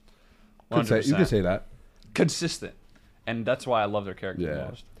 100%. You could say that. Consistent. And that's why I love their character the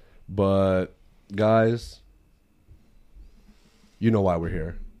most. But, guys, you know why we're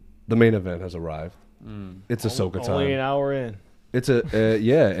here. The main event has arrived. It's Ahsoka time. Only an hour in. It's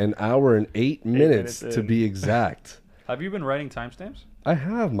an hour and 8 minutes to be exact. Have you been writing timestamps? I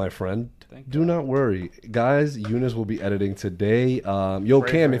have, my friend. Do not worry. Guys, Eunice will be editing today.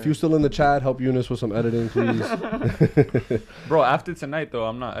 Cam, if you're still in the chat, help Eunice with some editing, please. Bro, after tonight, though,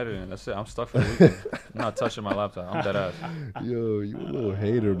 I'm not editing. That's it. I'm stuck for the weekend. I'm not touching my laptop. I'm dead ass. Yo, you a little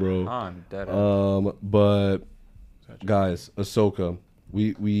hater, bro. I'm dead ass. But, guys, Ahsoka.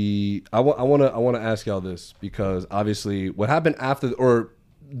 I want to ask y'all this because, obviously, what happened after or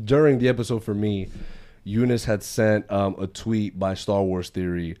during the episode for me, Eunice had sent a tweet by Star Wars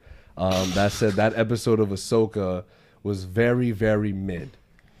Theory that said that episode of Ahsoka was very, very mid.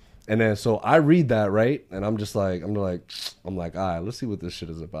 And then so I read that, right, and I'm like, all right, let's see what this shit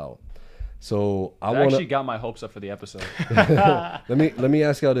is about. So I actually got my hopes up for the episode. let me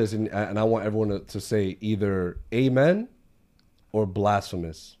ask y'all this, and I want everyone to say either amen or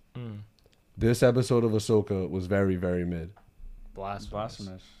blasphemous. This episode of Ahsoka was very, very mid.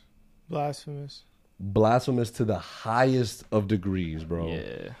 Blasphemous. Blasphemous to the highest of degrees, bro.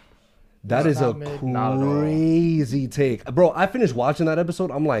 Yeah. That is a crazy take. Bro, I finished watching that episode.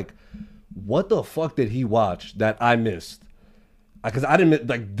 I'm like, what the fuck did he watch that I missed? Because I didn't,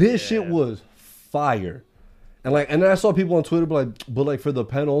 like, this shit was fire. And then I saw people on Twitter but like for the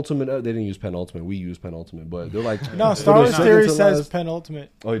penultimate, they didn't use penultimate. We use penultimate, but they're like, no, Star Wars Theory says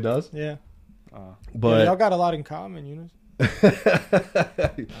penultimate. Oh, he does? Yeah. But yeah, y'all got a lot in common, Eunice.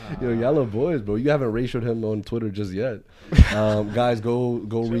 Yo, y'all are boys, bro. You haven't ratioed him on Twitter just yet. Guys, go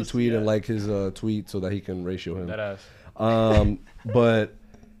retweet and like his tweet so that he can ratio him. That ass. But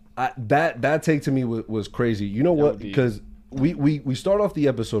that take to me was crazy. You know what? Because we start off the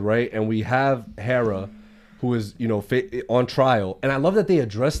episode, right, and we have Hera, who is on trial, and I love that they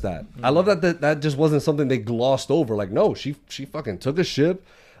addressed that. I love that just wasn't something they glossed over. Like, no, she fucking took a ship.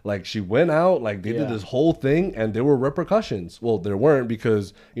 Like, she went out, like, they did this whole thing, and there were repercussions. Well, there weren't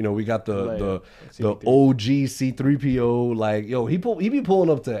because, we got the OG C-3PO. Like, yo, he be pulling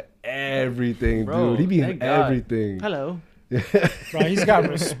up to everything, dude. He be in everything. Hello. Bro, he's got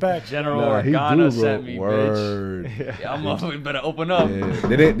respect. General Organa sent me, bitch. Yeah, we better open up. Yeah.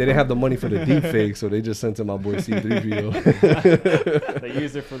 They didn't have the money for the deep fake, so they just sent to my boy C-3PO. They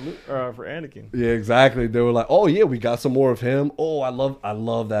used it for Anakin. Yeah, exactly. They were like, oh yeah, we got some more of him. Oh, I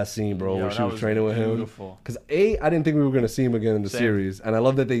love that scene, bro, where she was training with him. Because I didn't think we were gonna see him again in the series, and I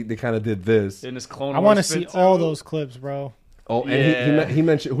love that they kind of did this. In his Clone Wars, I want to see all those clips, bro. Oh, and he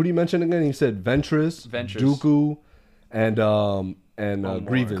mentioned, who did he mention again? He said Ventress. Dooku. And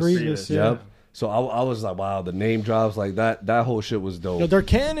Grievous, yeah. Yep. So I was like, wow, the name drops, like that whole shit was dope. Yo, they're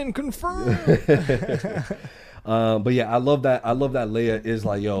canon confirmed. But yeah, I love that Leia is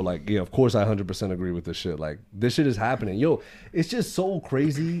like, yo, like, yeah, of course I 100% agree with this shit. Like, this shit is happening. Yo, it's just so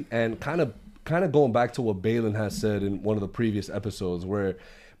crazy, and kind of going back to what Balin has said in one of the previous episodes where,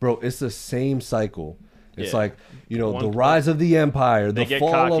 bro, it's the same cycle. It's like, the rise of the Empire, the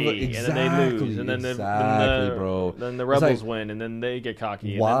fall of it. Exactly, and then they lose, and then bro. Then the rebels win, and then they get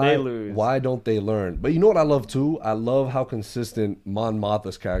cocky, and then they lose. Why don't they learn? But you know what I love too? I love how consistent Mon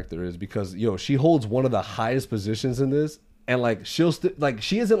Mothma's character is, because she holds one of the highest positions in this, and like she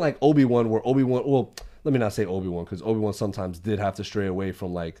isn't like Obi-Wan, where Obi-Wan. Well, let me not say Obi-Wan, because Obi-Wan sometimes did have to stray away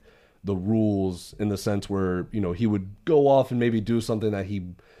from like the rules, in the sense where he would go off and maybe do something that he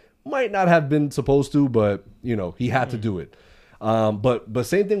might not have been supposed to, but he had to do it. But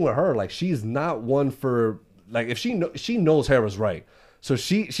same thing with her. Like, she's not one for, like, if she knows Hera's right, so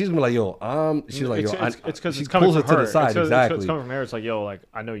she's gonna be like, yo, she's like, it's because she it's coming pulls from her. to the side. Exactly. It's coming from her. It's like, yo, like,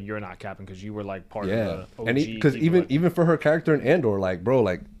 I know you're not capping because you were like part of the OG. And because even for her character in Andor, like, bro,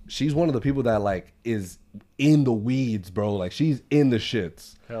 like, she's one of the people that like is in the weeds, bro. Like, she's in the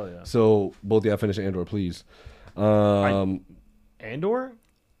shits. Hell yeah. So both y'all finish Andor, please. Andor.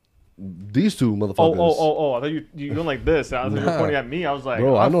 These two motherfuckers. Oh! I thought you going like this. I was like, you're pointing at me. I was like,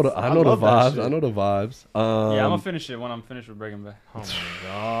 bro, I know the vibes. I know the vibes. Yeah, I'm gonna finish it when I'm finished with Breaking Bad. Oh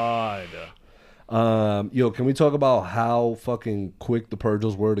my god. Yo, can we talk about how fucking quick the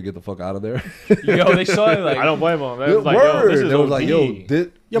Purgles were to get the fuck out of there? Yo, they saw it like, I don't blame them. They was like, yo, this is they was like, yo,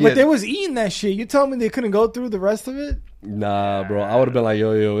 but they was eating that shit. You telling me they couldn't go through the rest of it? Nah, bro. I would have been like,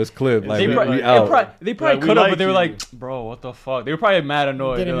 yo, it's clipped. Like, we out. They probably could have, but they were like, bro, what the fuck? They were probably mad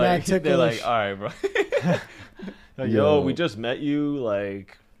annoyed. They're like, all right, bro. Like, yo, we just met you.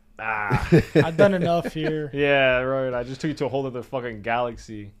 Like, I've done enough here. Yeah, right. I just took you to a whole other fucking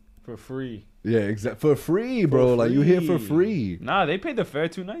galaxy for free. Yeah, exactly. For free, bro. Like, you here for free. Nah, they paid the fare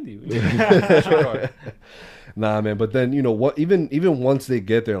 $290. Nah, man. But then, what? Even once they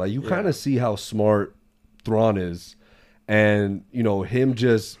get there, like, you kind of see how smart Thrawn is. And, him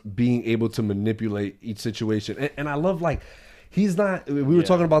just being able to manipulate each situation. And I love, like, he's not... We were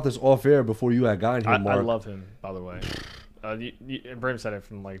talking about this off air before you had gotten here, Mark. I love him, by the way. Brim said it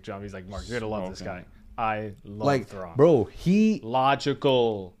from, like, John. He's like, Mark, you're going to love this guy. I love Thrawn. Bro,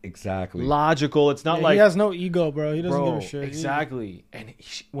 logical. Exactly. Logical. It's not like... He has no ego, bro. He doesn't give a shit. Exactly. And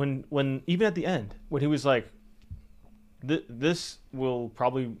when even at the end, when he was like, this will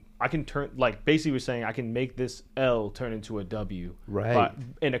probably... I can turn, like, basically was saying I can make this L turn into a W, right?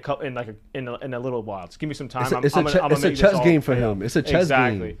 In a little while. Just give me some time. It's a chess game for him. It's a chess game.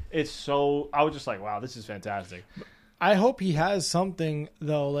 Exactly. It's so. I was just like, wow, this is fantastic. I hope he has something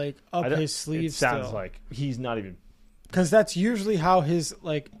though, like up his sleeve. It sounds like he's not even because that's usually how his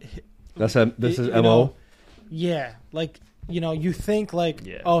This is you MO. know, yeah, like you think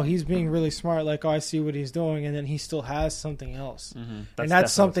Yeah. oh, he's being really smart, like, oh, I see what he's doing, and then he still has something else, Mm-hmm. and definitely that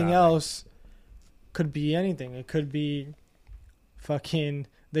what's something happening. else could be anything. It could be fucking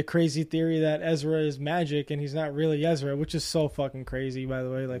the crazy theory that Ezra is magic and he's not really Ezra, which is so fucking crazy, by the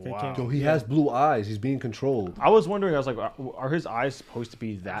way. Like, Wow. I can't. Yo, he has blue eyes. He's being controlled. I was wondering. I was like, are his eyes supposed to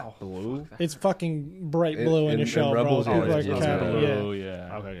be that blue? It's fucking bright In- blue in in- the in show, Rebels, bro. yeah, People it's are blue. counting, Oh, yeah.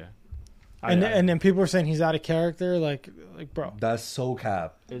 yeah. Okay. Yeah. And then people are saying he's out of character, like bro. That's so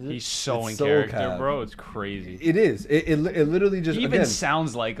cap. He's so It's in so character, cap. bro. It's crazy. It is. It literally just He even again.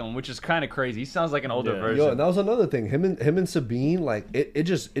 sounds like him, which is kind of crazy. He sounds like an older Yeah. version. Yo, and that was another thing. Him and Sabine, like it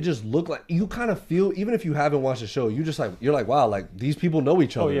just looked like you kind of feel, even if you haven't watched the show, you're like wow, like these people know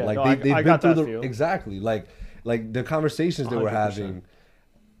each other. yeah. Like No, they've I been got through that the feel. exactly like the conversations they were 100%. having.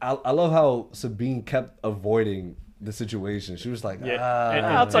 I love how Sabine kept avoiding the situation. She was like, Yeah. And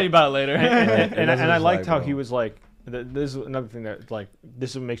I'll tell you about it later. and I was liked like, how bro. he was like. This is another thing that like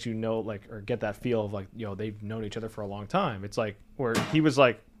this makes you know like or get that feel of like they've known each other for a long time. It's like where he was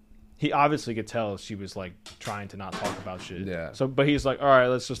like he obviously could tell she was like trying to not talk about shit. Yeah. So but he's like, all right,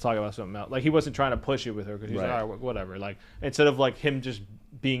 let's just talk about something else. Like he wasn't trying to push it with her because he's Right. like, all right, whatever. Like instead of like him just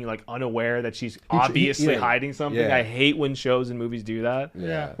being like unaware that she's obviously yeah. hiding something. Yeah. I hate when shows and movies do that.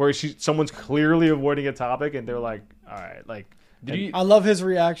 Yeah. Where someone's clearly avoiding a topic and they're like, all right, like. Did you? I love his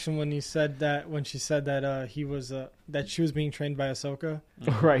reaction when she said that he was that she was being trained by Ahsoka.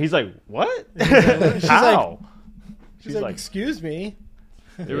 Right. He's like, what? She's How? She's like, excuse me.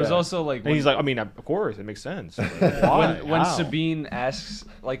 There was Yeah. also like. And he's like, I mean, of course, it makes sense. Like, why? when How? Sabine asks,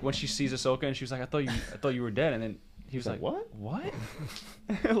 like when she sees Ahsoka, and she was like, I thought you were dead, and then he was He's like, like, what?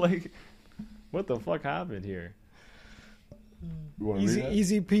 What? Like, what the fuck happened here? You wanna read that?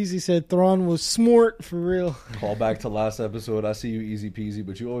 Easy peasy said Thrawn was smart for real. Call back to last episode. I see you easy peasy,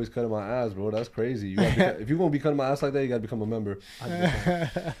 but you always cutting my ass, bro. That's crazy. You gotta if you're gonna be cutting my ass like that, you gotta become a member.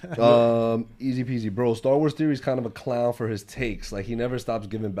 Easy peasy, bro. Star Wars Theory is kind of a clown for his takes. Like he never stops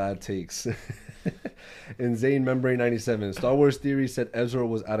giving bad takes. Insane Membrane 97. Star Wars Theory said Ezra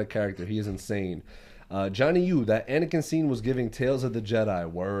was out of character. He is insane. Johnny U, that Anakin scene was giving Tales of the Jedi.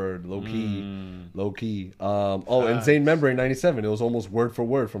 Word, low key. Insane Membrane 97. It was almost word for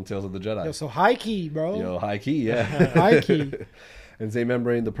word from Tales of the Jedi. Yo, so high key, bro. Yo, high key, yeah. High key. Insane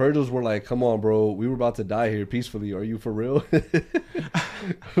Membrane. The Purgles were like, come on, bro. We were about to die here peacefully. Are you for real?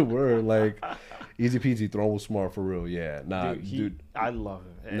 We're like, easy peasy. Thrawn was smart for real. Yeah. Nah, dude. I love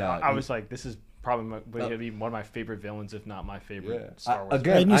him. And Nah, I was like, this is probably gonna be one of my favorite villains, if not my favorite Yeah. Star Wars.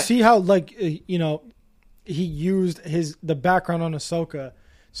 Again, And you see how he used the background on Ahsoka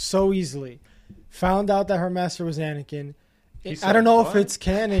so easily. Found out that her master was Anakin. He I said, don't know if "What?" it's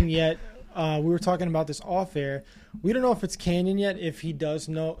canon yet. We were talking about this off air. We don't know if it's canon yet. If he does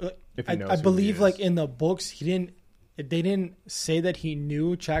know, If he knows I who believe he like is. in the books, they didn't say that he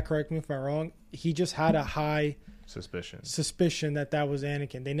knew. Chat, correct me if I'm wrong. He just had a high suspicion that was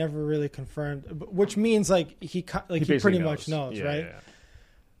Anakin. They never really confirmed, which means like he basically pretty much knows, Yeah, right? yeah.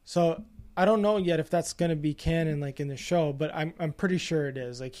 So I don't know yet if that's gonna be canon like in the show, but I'm pretty sure it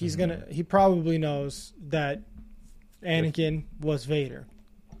is. Like he probably knows that Anakin was Vader,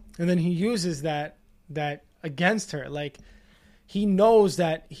 and then he uses that against her. Like he knows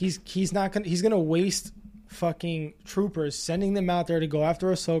that he's gonna waste fucking troopers sending them out there to go after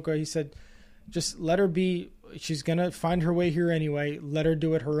Ahsoka. He said, just let her be. She's gonna find her way here anyway. Let her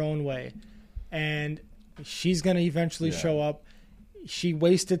do it her own way, and she's gonna eventually show up. She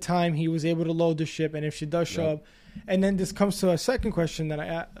wasted time. He was able to load the ship, and if she does show up, and then this comes to a second question that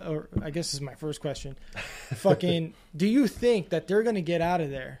I guess this is my first question. Fucking, do you think that they're gonna get out of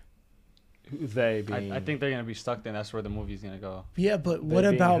there? They being I think they're gonna be stuck. Then that's where the movie's gonna go. Yeah, but what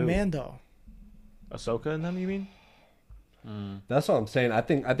being about who? Mando? Ahsoka and them. You mean? That's what I'm saying. I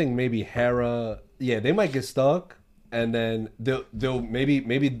think maybe Hera. Yeah, they might get stuck, and then they'll maybe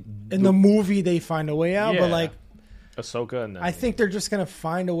In the movie, they find a way out, Yeah. but like Ahsoka and them. I think they're just gonna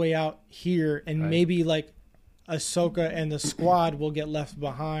find a way out here, and maybe like Ahsoka and the squad will get left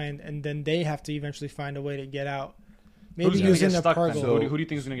behind, and then they have to eventually find a way to get out. Maybe Who's gonna using get the stuck then? cargo. Who do you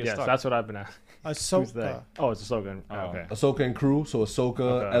think is gonna get yes, stuck? that's what I've been asking. Who's they? Ahsoka. Oh, it's Ahsoka. Oh. Okay. Ahsoka and crew. So Ahsoka,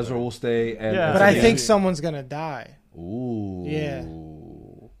 Okay, Ezra okay. will stay, and Yeah. But I Yeah. think someone's gonna die. Ooh. Yeah.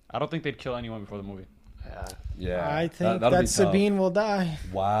 I don't think they'd kill anyone before the movie. Yeah. I think that'll be that tough. Sabine will die.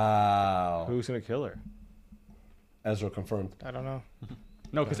 Wow. Who's gonna kill her? Ezra confirmed. I don't know.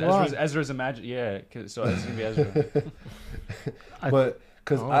 No, because Why? Ezra's a magic. Yeah, so it's gonna be Ezra. But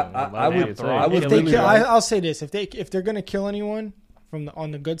because Oh, I well, would damn, I would If they really kill, like- I'll say this: if they're gonna kill anyone,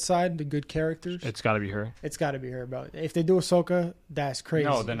 on the good side, the good characters. It's got to be her. It's got to be her, bro. If they do Ahsoka, that's crazy.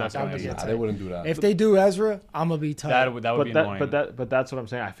 No, they're not I'm gonna gonna do get that. tight. They wouldn't do that. If they do Ezra, I'm gonna be tight. That would be annoying. But that's what I'm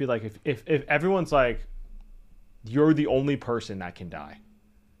saying. I feel like if everyone's like, you're the only person that can die,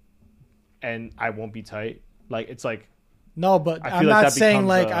 and I won't be tight. Like it's like. No, but I I'm feel like not that saying becomes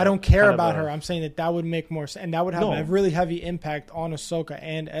like I don't care kind of about a- her. I'm saying that would make more sense, and that would have No. a really heavy impact on Ahsoka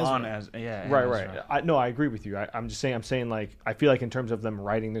and Ezra. And Right. Ezra. I agree with you. I'm saying like I feel like in terms of them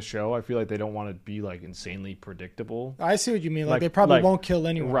writing the show, I feel like they don't want to be like insanely predictable. I see what you mean. Like, Like- they probably like- won't kill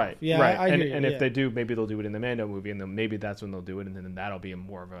anyone. Right. Yeah. Right. I hear you. And yeah. if they do, maybe they'll do it in the Mando movie, and then maybe that's when they'll do it, and then that'll be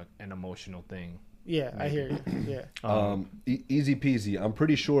more of an emotional thing. Yeah, I hear you. Yeah. Easy peasy. I'm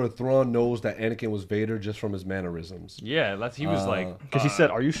pretty sure Thrawn knows that Anakin was Vader just from his mannerisms. Yeah, he was like, Because he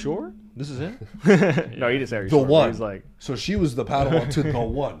said, "Are you sure this is it?" No, he didn't say, "Are you The sure?" one. He's like, So she was the Padawan to the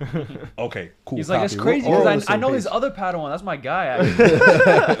one. Okay, cool. he's like, it's copy. crazy We're all on because the I same know page. his other Padawan. That's my guy.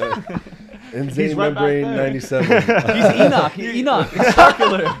 Actually. Insane He's right back Membrane there. 97. He's Enoch. Enoch. It's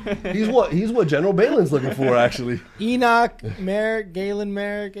circular. He's what General Balin's looking for, actually. Enoch, Merrick, Galen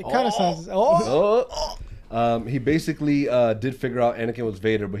Merrick. It kind of sounds. He basically did figure out Anakin was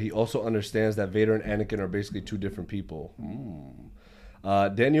Vader, but he also understands that Vader and Anakin are basically two different people.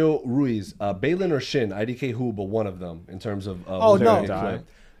 Daniel Ruiz, Balin or Shin, IDK who, but one of them in terms of. Oh, who's no. gonna die.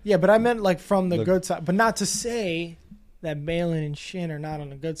 Yeah, but I meant like from the Look- good side, but not to say that Balin and Shin are not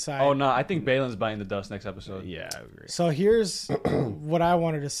on the good side. Oh no, I think Balin's biting the dust next episode. "Yeah, I agree." So here's what I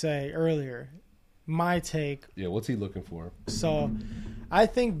wanted to say earlier. My take. Yeah, what's he looking for? So I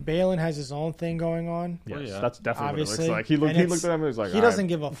think Balin has his own thing going on. Yes, yeah. that's definitely Obviously, what it looks like. He looked And at him and was like, he doesn't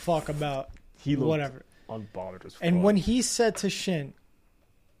give a fuck about He looked whatever. unbothered as fuck. And when he said to Shin,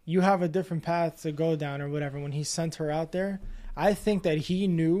 "You have a different path to go down," or whatever, when he sent her out there, I think that he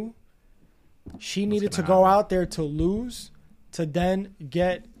knew she needed to gonna go happen. out there to lose, to then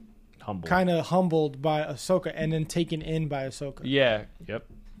get humble, kind of humbled by Ahsoka and then taken in by Ahsoka. Yeah. Yep.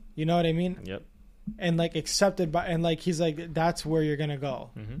 You know what I mean? Yep. And like accepted by, and like he's like, that's where you're gonna go.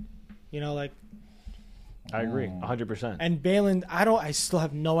 Mm-hmm. You know, like, I agree, 100%. and Balin, I still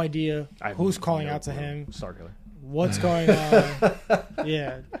have no idea I have who's calling no out to clue. him, Starkiller. what's going on.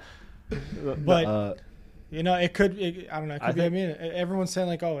 Yeah, but you know, it could. I don't know. It could I be. think- I mean, everyone's saying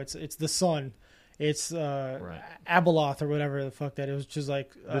like, oh, it's the sun, it's Right. Abeloth or whatever the fuck that. It was just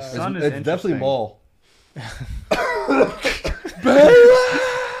like The sun is It's definitely interesting. Maul.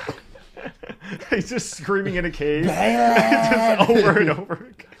 He's just screaming in a cave, just over and over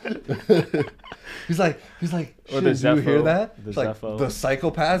again. He's like, Or "Shit, the do you hear Zepho. that? The It's like Zepho. the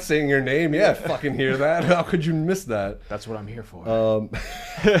psychopath saying your name. Yeah, I fucking hear that. How could you miss that? That's what I'm here for.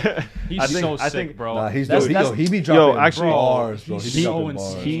 He's I think- so I sick, think- bro. Nah, he's That's- dope. that's- He be dropping actually- bars, bro. he's He be so dropping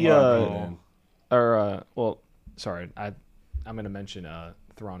bars. insane. He, Fuck, uh, man. well, sorry, I'm gonna mention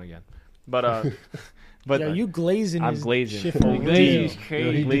Thrawn again, but yeah, you glazing. I'm his glazing. shit for Glazing. real. He's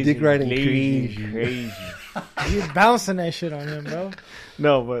Yo, he be dick riding crazy. You bouncing that shit on him, bro.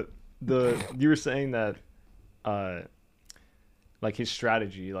 No, but you were saying that, like his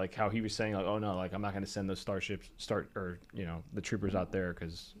strategy, like how he was saying, like, oh no, like I'm not gonna send those starships, the troopers out there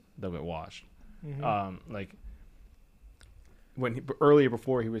because they'll get washed. Like when earlier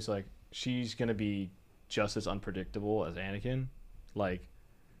before he was like, she's gonna be just as unpredictable as Anakin, like,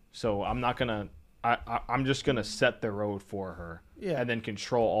 so I'm not gonna. I'm just gonna set the road for her, Yeah. and then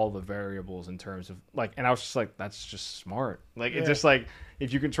control all the variables in terms of like. And I was just like, that's just smart. Like it's Yeah. just like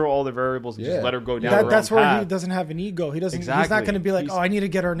if you control all the variables and Yeah. just let her go down. her That's own where he path. doesn't have an ego. He doesn't. He's not Exactly. going to be like, He's- oh, I need to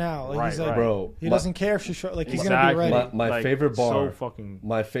get her now. Like, he's Right, like, right. Bro, he doesn't care if she's like he's going to be Exactly. ready. My Like, favorite bar. So fucking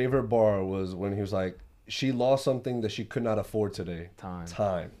My favorite bar was when he was like, she lost something that she could not afford today.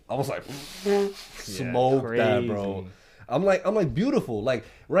 time. I was like, smoke that, bro. crazy. I'm like beautiful. Like,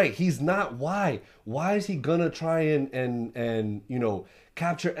 right, he's not why is he gonna try and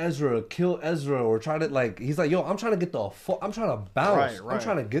capture Ezra, kill Ezra, or try to like he's like, yo, I'm trying to get I'm trying to bounce. Right. I'm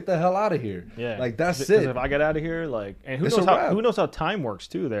trying to get the hell out of here. Yeah, Like that's because it. if I get out of here, like, and who It's knows a wrap. who knows how time works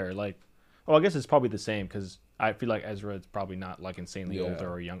too? There, like, I guess it's probably the same because I feel like Ezra is probably not like insanely Yeah. older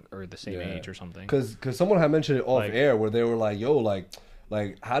or young or the same Yeah. age or something. Because someone had mentioned it off Like- air where they were like, yo, like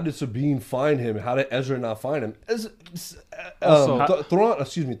how did Sabine find him? How did Ezra not find him? Also-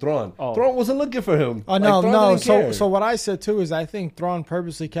 Thrawn. Oh. Thrawn wasn't looking for him. Oh no, Like, Thrawn no. didn't care. So what I said too is I think Thrawn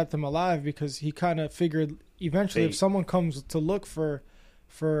purposely kept him alive because he kind of figured eventually if Bait. someone comes to look for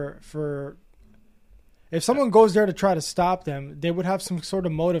if someone goes there to try to stop them, they would have some sort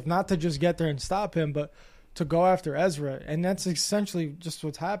of motive not to just get there and stop him, but to go after Ezra, and that's essentially just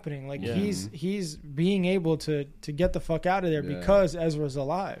what's happening. Like Yeah. he's being able to get the fuck out of there Yeah. because Ezra's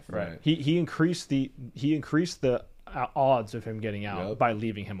alive. Right. He increased the odds of him getting out Yep. by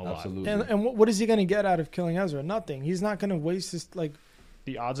leaving him alive. Absolutely. And what is he going to get out of killing Ezra? Nothing. He's not going to waste his like.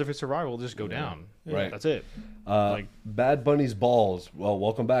 The odds of his survival will just go down. Right. That's it. Bad Bunny's balls. Well,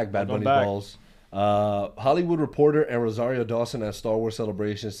 welcome back, Bad Welcome Bunny's back. balls. Hollywood Reporter and Rosario Dawson at Star Wars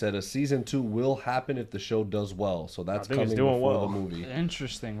Celebration said a season 2 will happen if the show does well. So that's I think it's coming doing before well. the movie.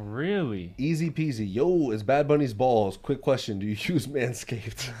 Interesting, really. Easy peasy. Yo, it's Bad Bunny's balls. Quick question. Do you use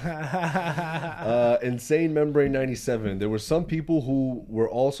Manscaped? Insane Membrane 97. There were some people who were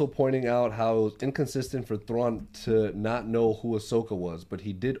also pointing out how it was inconsistent for Thrawn to not know who Ahsoka was, but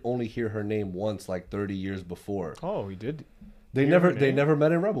he did only hear her name once, like 30 years before. Oh, he did. They hear never her name?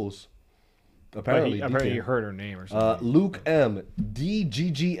 met in Rebels. Apparently, Apparently, DK. he heard her name or something. Luke M.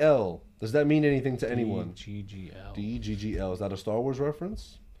 DGGL. Does that mean anything to anyone? GGL. DGGL. Is that a Star Wars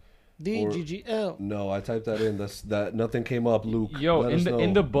reference? DGGL. No, I typed that in. That nothing came up. Luke. Yo, let us in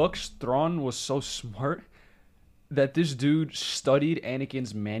know. the books, Thrawn was so smart that this dude studied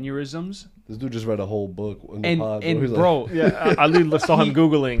Anakin's mannerisms. This dude just read a whole book in the pod. And He's like, bro, Yeah, I literally saw him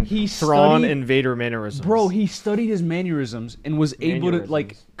Googling he Thrawn studied- and Vader mannerisms. Bro, he studied his mannerisms and was able to like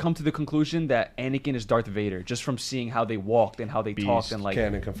Mannerisms. come to the conclusion that Anakin is Darth Vader just from seeing how they walked and how they talked Beast. and like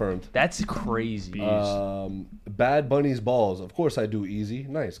canon confirmed. that's crazy. Bad Bunny's balls. Of course I do. Easy.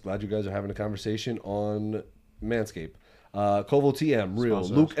 Nice. Glad you guys are having a conversation on Manscaped. Kovo TM. Real.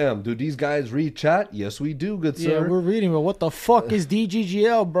 Sponsor Luke us. M. Do these guys read chat? Yes, we do, good Yeah, sir. we're reading, but what the fuck is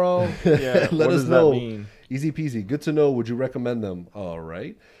DGGL, bro? Yeah, Let what us does know. that mean? Easy peasy. Good to know. Would you recommend them? All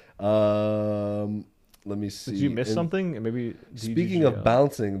right. Let me see. Did you miss And something? Maybe. Speaking DGGL. of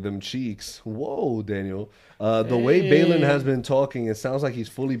bouncing them cheeks, whoa, Daniel. The way Balin has been talking, it sounds like he's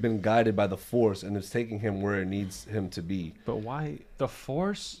fully been guided by the Force, and it's taking him where it needs him to be. But why? The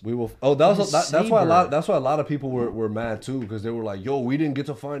Force. We will. Oh, that's why a Saber. lot. That's why a lot of people were mad too, because they were like, "Yo, we didn't get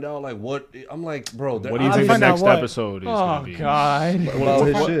to find out like what." I'm like, bro, What do you I think the find out next what? episode is Oh going to be? God. about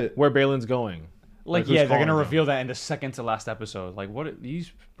his shit? Where Balin's going? Like who's yeah, they're calling gonna him? reveal that in the second to last episode. Like what are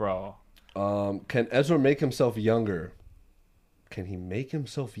these, bro? Can Ezra make himself younger? Can he make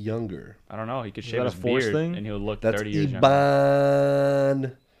himself younger? I don't know. He could Is shave that a his Force beard thing? and he'll look That's 30 years younger.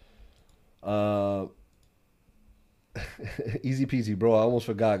 Iban. Easy peasy, bro. I almost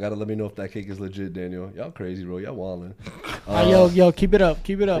forgot. Gotta let me know if that cake is legit, Daniel. Y'all crazy, bro. Y'all wildin'. Yo, keep it up,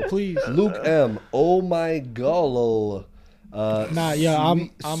 please. Luke M. Oh my god. Nah, yeah,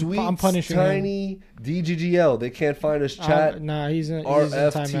 I'm punishing him. Tiny DGGL. They can't find us chat. Nah, he's in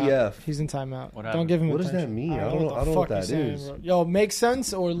RFTF. timeout. He's in timeout. What Don't happened? give him What does attention. that mean? I what don't the know what fuck that you're saying, is. bro. Yo, make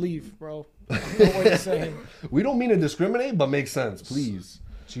sense or leave, bro. I don't know what you're saying. We don't mean to discriminate, but make sense, please.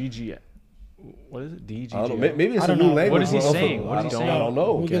 GG. What is it? DGGL? I don't know. Maybe it's I a don't new know. language. What is he bro. saying? What is he I don't- saying? I don't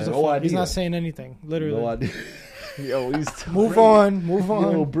know. Who gives a no fuck? idea. He's not saying anything. Literally. No idea. Yo, he's Move on.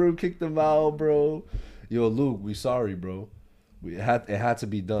 Yo, bro, kick them out, bro. Yo, Luke, we sorry, bro. It had to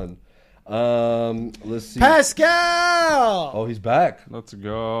be done. Let's see. Pascal. Oh, he's back Let's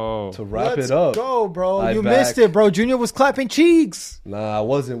go. to wrap Let's it up. go, bro. I You back. missed it, bro. Junior was clapping cheeks. Nah, I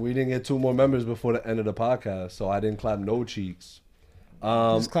wasn't. We didn't get 2 more members before the end of the podcast, so I didn't clap no cheeks.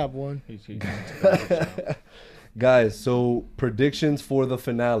 Just clap one. Guys, so predictions for the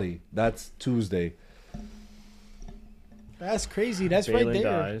finale. That's Tuesday. That's crazy. That's Balin right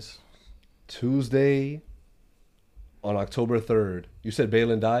there. dies. Tuesday on October 3rd. You said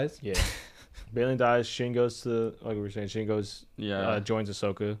Balin dies? Yeah. Balin dies. Shin goes to, like we were saying, Shin goes, Yeah. joins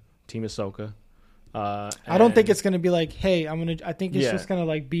Ahsoka, Team Ahsoka. I don't think and- it's gonna be like, hey, I think it's Yeah. just gonna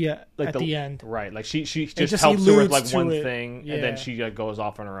like be at the end. Right. Like she just just helps her with alludes like to one it. thing, and Yeah. then she goes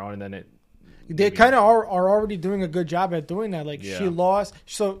off on her own, and then it. They maybe- kind of are already doing a good job at doing that. Like she Yeah. lost,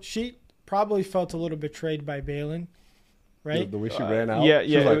 so she probably felt a little betrayed by Balin, right? The way she ran out? Yeah,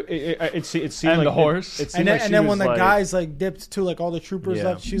 She was yeah. like, it seemed And like the horse. It seemed And then, like she and then was when the like, guys like dipped too, like all the troopers Yeah.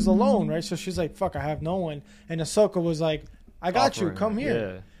 left, she's alone, right? So she's like, "Fuck, I have no one." And Ahsoka was like, "I got you, offering come her.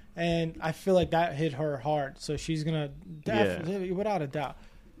 here." And I feel like that hit her hard. So she's gonna definitely, without a doubt,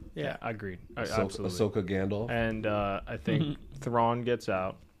 Yeah, I agreed. Absolutely. Absolutely. Ahsoka Gandalf. And I think Thrawn gets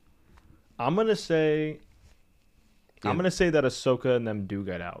out. I'm gonna say that Ahsoka and them do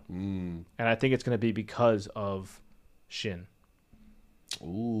get out, and I think it's gonna be because of Shin.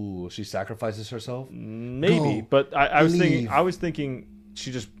 Ooh, she sacrifices herself? Maybe, Go. but I Leave. was thinking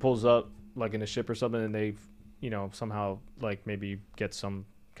she just pulls up like in a ship or something, and they, somehow like maybe get some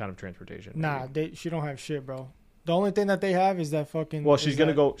kind of transportation. nah, maybe. she don't have shit, bro. The only thing that they have is that fucking. Well, she's is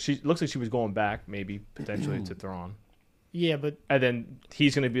gonna that- go. She looks like she was going back, maybe potentially to Thrawn, Yeah, but and then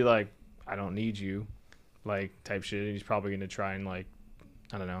he's gonna be like, "I don't need you," like type shit. And he's probably gonna try and like,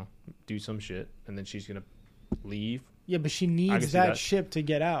 I don't know, do some shit, and then she's gonna leave. she can needs see that that. ship to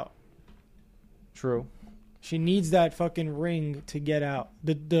get out. True. She needs that fucking ring to get out.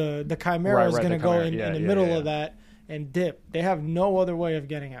 The Chimera is going to go in the middle of that and dip. They have no other way of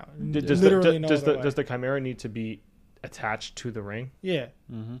getting out. Does the Chimera need to be attached to the ring? Yeah.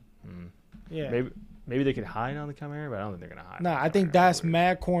 Mm-hmm. Yeah. Maybe they could hide on the Chimera, but I don't think they're going to hide. Nah, I think that's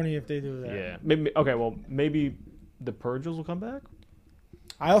mad corny if they do that. Yeah. Maybe the Purgils will come back?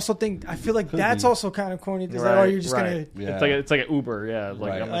 I feel like that's also kind of corny. You're just gonna. Yeah. It's like an Uber, yeah.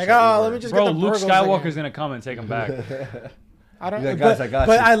 Let me just. Bro, get the Luke Purgils Skywalker's gonna come and take him back. I don't. Yeah, guys, I got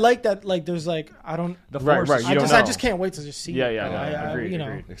you. I like that. Like, there's like I don't. The Force. Right. I just can't wait to just see.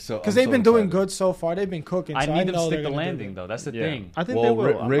 Agreed. Because they've been doing good so far. They've been cooking. I so need them to know stick the landing though. That's the thing. I think they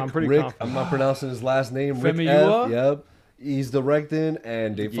will. Rick, I'm pretty confident. I'm not pronouncing his last name. Rick Famuyiwa? F. Yep. He's directing,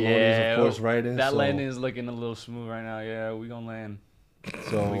 and Dave Filoni is, of course, writing. That landing is looking a little smooth right now. Yeah, we gonna land.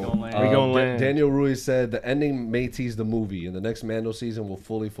 So we gonna land. Daniel Ruiz said the ending may tease the movie, and the next Mando season will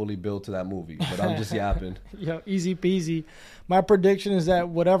fully build to that movie. But I'm just yapping. Yo, easy peasy. My prediction is that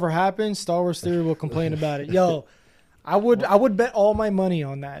whatever happens, Star Wars Theory will complain about it. Yo, I would bet all my money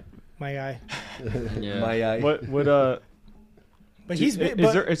on that, my guy. My guy. What would But is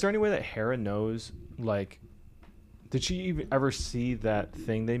there any way that Hera knows, like, did she even ever see that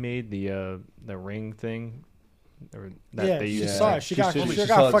thing they made, the ring thing? Or that they she used saw it. She got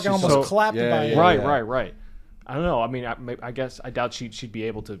fucking almost clapped by it. Right. I don't know. I mean, I guess I doubt she'd be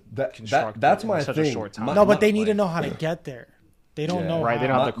able to construct that's it my in such thing. a short time. No, but they need to know how to get there. They don't know. Right, how. they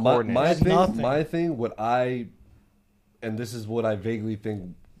don't have the coordinates. My thing, and this is what I vaguely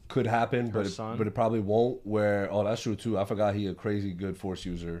think could happen, but it probably won't. That's true too. I forgot he a crazy good Force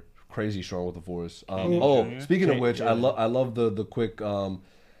user, crazy strong with the Force. Speaking of which, I love the quick.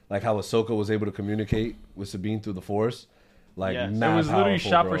 Like how Ahsoka was able to communicate with Sabine through the Force. Like, it was literally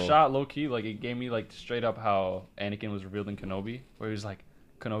shot for shot, low key. Like, it gave me like straight up how Anakin was revealed in Kenobi, where he was like,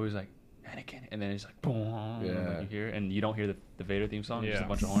 Kenobi was like, Anakin, and then he's like, boom, you hear, and you don't hear the Vader theme song, just a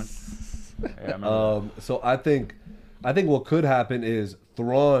bunch of horns. I remember so I think what could happen is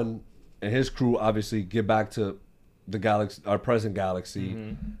Thrawn and his crew obviously get back to the galaxy, our present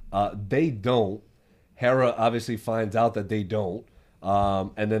galaxy. They don't. Hera obviously finds out that they don't.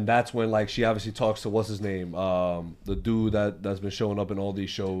 And then that's when, like, she obviously talks to what's his name, the dude that's been showing up in all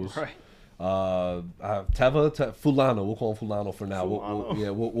these shows, right? Fulano. We'll call him Fulano for now.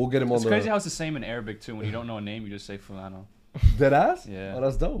 We'll get him on. It's crazy how it's the same in Arabic too. When you don't know a name, you just say Fulano. Dead ass? Yeah. Oh,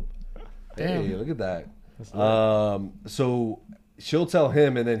 that's dope. Damn. Hey, look at that. So she'll tell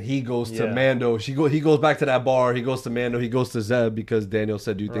him, and then he goes to Mando. He goes back to that bar. He goes to Mando. He goes to Zeb because Daniel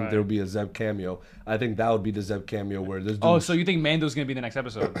said, "Do you think there'll be a Zeb cameo?" I think that would be the Zeb cameo where this. So you think Mando's gonna be the next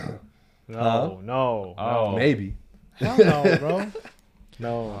episode? No. Maybe. Hell no, bro.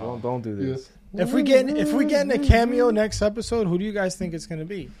 No, don't do this. If we get a cameo next episode, who do you guys think it's gonna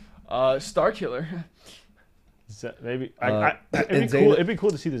be? Starkiller. Maybe it'd be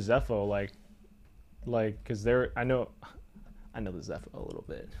cool to see the Zepho because I know the Zepho a little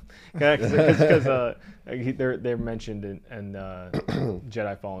bit because they're mentioned in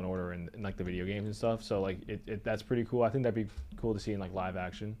Jedi Fallen Order and like the video games and stuff. So like that's pretty cool. I think that'd be cool to see in like live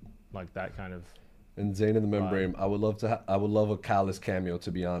action, like that kind of. And Zane of the Membrane, I would love a Callus cameo,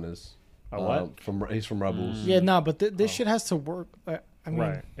 to be honest. What? He's from Rebels. Yeah, but this shit has to work. I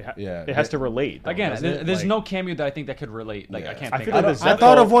mean, it has to relate. Though, again, there's no cameo that I think that could relate. Like I can't. Think I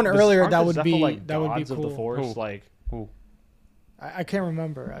thought of one earlier that would be cool. Of the Force, who? I can't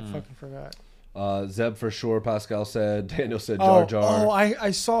remember. I fucking forgot. Zeb for sure. Pascal said. Daniel said Jar Jar. I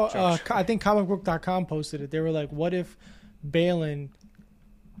saw. I think comicbook.com posted it. They were like, "What if Balin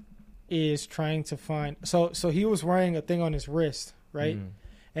is trying to find?" So he was wearing a thing on his wrist, right?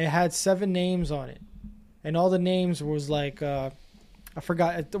 And it had 7 names on it, and all the names was like I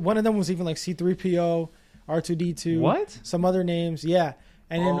forgot. One of them was even like C-3PO, R2-D2. What? Some other names, yeah.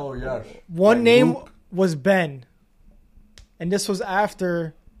 And then one like name Luke. was Ben, and this was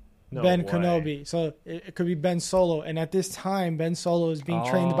after Ben Kenobi. So it could be Ben Solo. And at this time, Ben Solo is being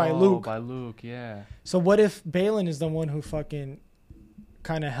trained by Luke. By Luke, yeah. So what if Balin is the one who fucking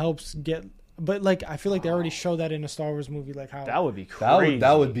kind of helps get? But like, I feel like they already showed that in a Star Wars movie. Like how that would be crazy.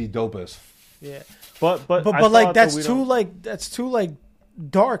 That would be dope as. Yeah, but like that's too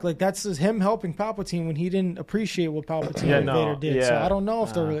dark. Like that's just him helping Palpatine when he didn't appreciate what Palpatine and Vader did. Yeah. So I don't know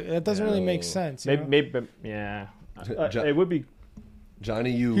if that doesn't really make sense. Maybe it would be.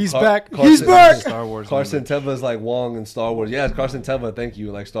 Johnny, he's back. He's back. Star Wars. Carson Teva is like Wong in Star Wars. Yeah, Carson Teva. Thank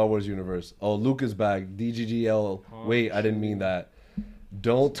you. Like Star Wars universe. Oh, Luke is back. DGGL. Wait, I didn't mean that.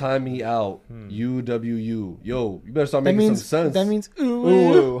 Don't time me out. UWU. Yo, you better start making some sense. That means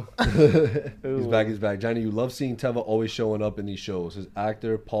ooh. He's back. Johnny, you love seeing Teva always showing up in these shows. His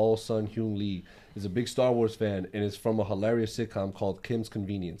actor, Paul Sun Hyun Lee. is a big Star Wars fan and is from a hilarious sitcom called Kim's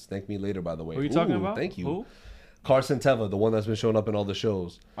Convenience. Thank me later, by the way. Who are you talking about? Thank you. Who? Carson Teva, the one that's been showing up in all the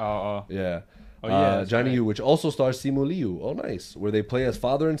shows. Oh. Yeah. Oh, yeah, that's Johnny right. Yu, which also stars Simu Liu. Oh, nice. Where they play as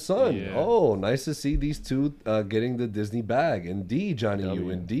father and son. Yeah. Oh, nice to see these two getting the Disney bag. Indeed, Johnny Yu, W.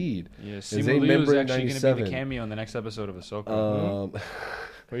 indeed. Yeah, Is Simu a Liu is member in actually going to be 97. the cameo in the next episode of Ahsoka.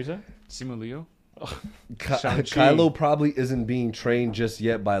 What you say? Simu Liu? Shang-Chi. Kylo probably isn't being trained just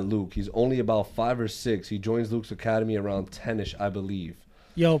yet by Luke. He's only about 5 or 6. He joins Luke's academy around 10ish, I believe.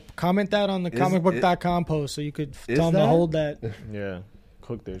 Yo, comment that on the comicbook.com post so you could tell them to that? hold that. Yeah,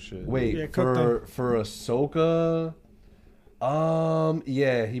 cook their shit. Wait, Yeah, cook for Ahsoka,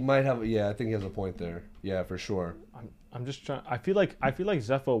 yeah, he might have. Yeah, I think he has a point there. Yeah, for sure. I'm just trying. I feel like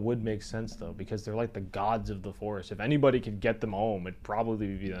Zepho would make sense though because they're like the gods of the Force. If anybody could get them home, it'd probably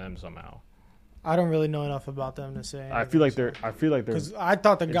be them somehow. I don't really know enough about them to say. I feel like they're. Because I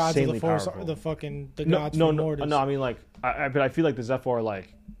thought the gods of the insanely Force powerful. are the fucking the No, gods no, from no, Mortis. no. I mean, like, but I feel like the Zepho are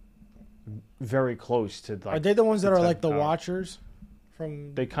like very close to. Like, are they the ones that the are type like of the power. Watchers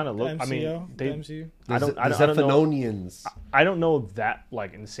from They kind of the look. MCU? I mean, the they. MCU? I don't know. Zephanonians. I don't know that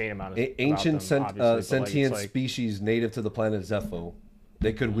like insane amount of Ancient about them, obviously, but, like, sentient it's like, species native to the planet Zepho.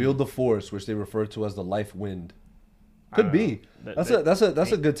 They could wield the Force, which they refer to as the life wind. I Could don't be. know.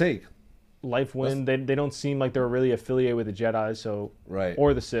 That's a good take. Life Wind. They don't seem like they're really affiliated with the Jedi, so Right.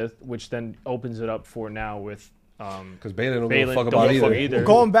 or the Sith, which then opens it up for now with Because Balin don't give a Balin fuck don't about give a fuck either. either. Well,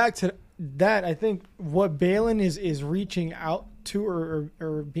 going back to that, I think what Balin is reaching out to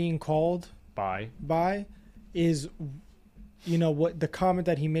or being called by by is, you know, what the comment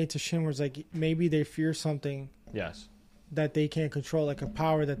that he made to Shin was like, maybe they fear something yes. that they can't control, like a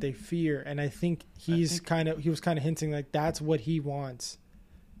power that they fear. And I think he was kind of hinting like that's what he wants.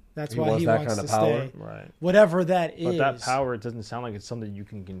 That's He why wants he that wants kind to of power? stay. Right. Whatever that is. But that power, it doesn't sound like it's something you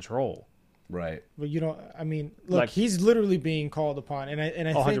can control. Right. But you don't. I mean, look, Like- he's literally being called upon, and I think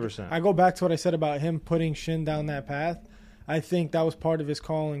 100%. I go back to what I said about him putting Shin down that path. I think that was part of his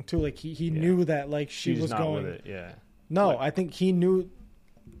calling too. Like he knew that like she She's was not going. with it. Yeah. No, Like- I think he knew.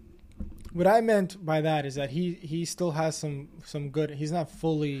 What I meant by that is that he still has some good. He's not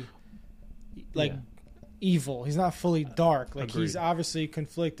fully like Yeah. evil. He's not fully dark. Like he's Agreed. obviously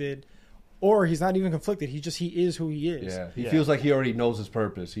conflicted, or he's not even conflicted. He is who he is. Yeah. He Yeah. feels like he already knows his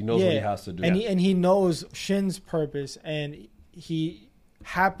purpose. He knows what he has to do. And he knows Shin's purpose, and he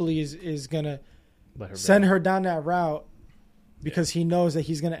happily is gonna Let her send be. her down that route because he knows that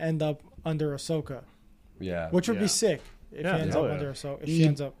he's gonna end up under Ahsoka, yeah. which would Yeah. be sick if Yeah, he ends hell up yeah. under Ahsoka. If she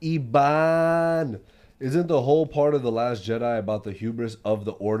ends up, Iban. Isn't the whole part of The Last Jedi about the hubris of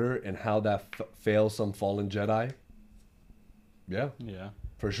the Order and how that fails some fallen Jedi? Yeah, Yeah.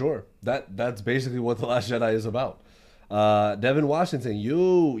 for sure. That's basically what The Last Jedi is about. Devin Washington,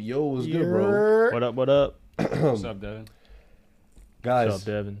 yo, was good, bro. You're- What up? What up? What's up, Devin? Guys, What's up,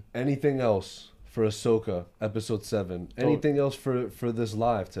 Devin? anything else for Ahsoka, Episode 7? Anything else for this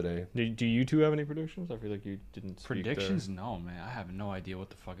live today? Do you two have any predictions? I feel like you didn't. speak Predictions? No, man. I have no idea what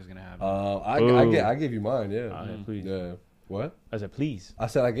the fuck is gonna happen. I gave you mine, yeah. Please. Yeah. What? I said please. I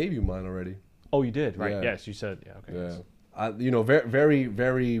said I gave you mine already. Oh, you did, right? Yeah. Yes, you said. Yeah. Okay. Yeah, yes. very, very,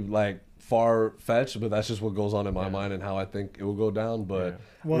 very like far fetched, but that's just what goes on in my Yeah. mind and how I think it will go down. But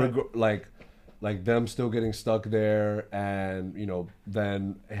What? like them still getting stuck there, and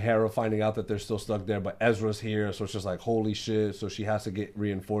then Hera finding out that they're still stuck there, but Ezra's here, so it's just like holy shit. So she has to get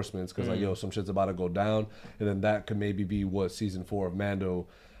reinforcements because like some shit's about to go down, and then that could maybe be what season 4 of Mando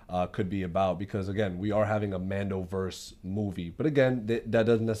could be about, because again we are having a Mandoverse movie, but again that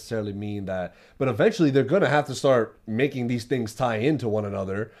doesn't necessarily mean that, but eventually they're gonna have to start making these things tie into one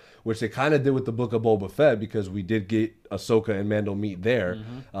another, which they kind of did with the Book of Boba Fett, because we did get Ahsoka and Mando meet there.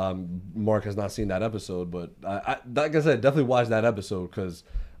 Mark has not seen that episode, but I like I said, definitely watch that episode because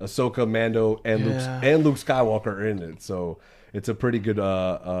Ahsoka, Mando, and Luke Skywalker are in it, so it's a pretty good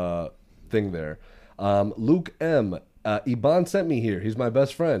thing there. Luke M. Iban sent me here. He's my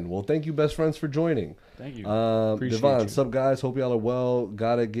best friend. Well, thank you, best friends, for joining. Thank you. Appreciate Devon, you. sup, guys? Hope y'all are well.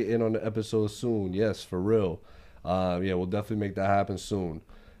 Gotta get in on the episode soon. Yes, for real. Yeah, we'll definitely make that happen soon.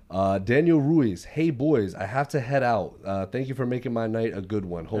 Daniel Ruiz, hey boys, I have to head out. Thank you for making my night a good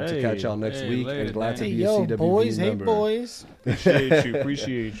one. Hope to catch y'all next week, later, and glad to Hey be yo, a CWB boys! member. Hey boys! Appreciate you.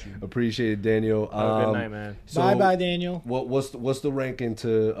 Appreciate you. Appreciate it, Daniel. Have a good night, man. So Bye bye, Daniel. What's the ranking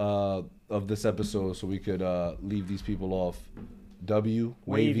to of this episode so we could leave these people off? W,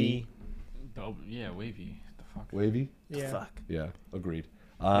 wavy, Oh, yeah, wavy. The fuck. wavy. Yeah. Fuck. Yeah, agreed.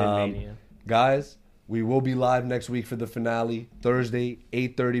 Mid-mania. Guys, We will be live next week for the finale, Thursday,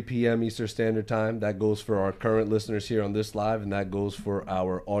 8:30 p.m. Eastern Standard Time. That goes for our current listeners here on this live, and that goes for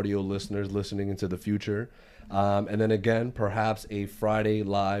our audio listeners listening into the future. And then again, perhaps a Friday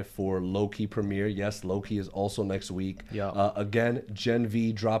live for Loki premiere. Yes, Loki is also next week. Yeah. Again, Gen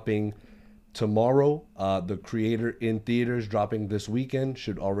V dropping tomorrow. The Creator in theaters dropping this weekend.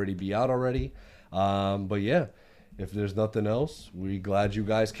 Should already be out already. But yeah. If there's nothing else, we're glad you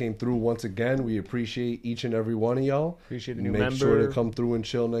guys came through once again. We appreciate each and every one of y'all. Appreciate the new Make member. sure to come through and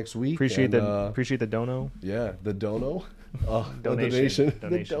chill next week. Appreciate and, the dono. Yeah, the dono. Donation.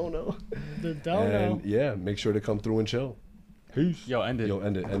 The dono. The dono. And yeah, make sure to come through and chill. Peace. Yo, end it. Yo,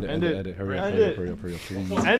 end it. End it. Hurry up, End hurry up, it. hurry up, please.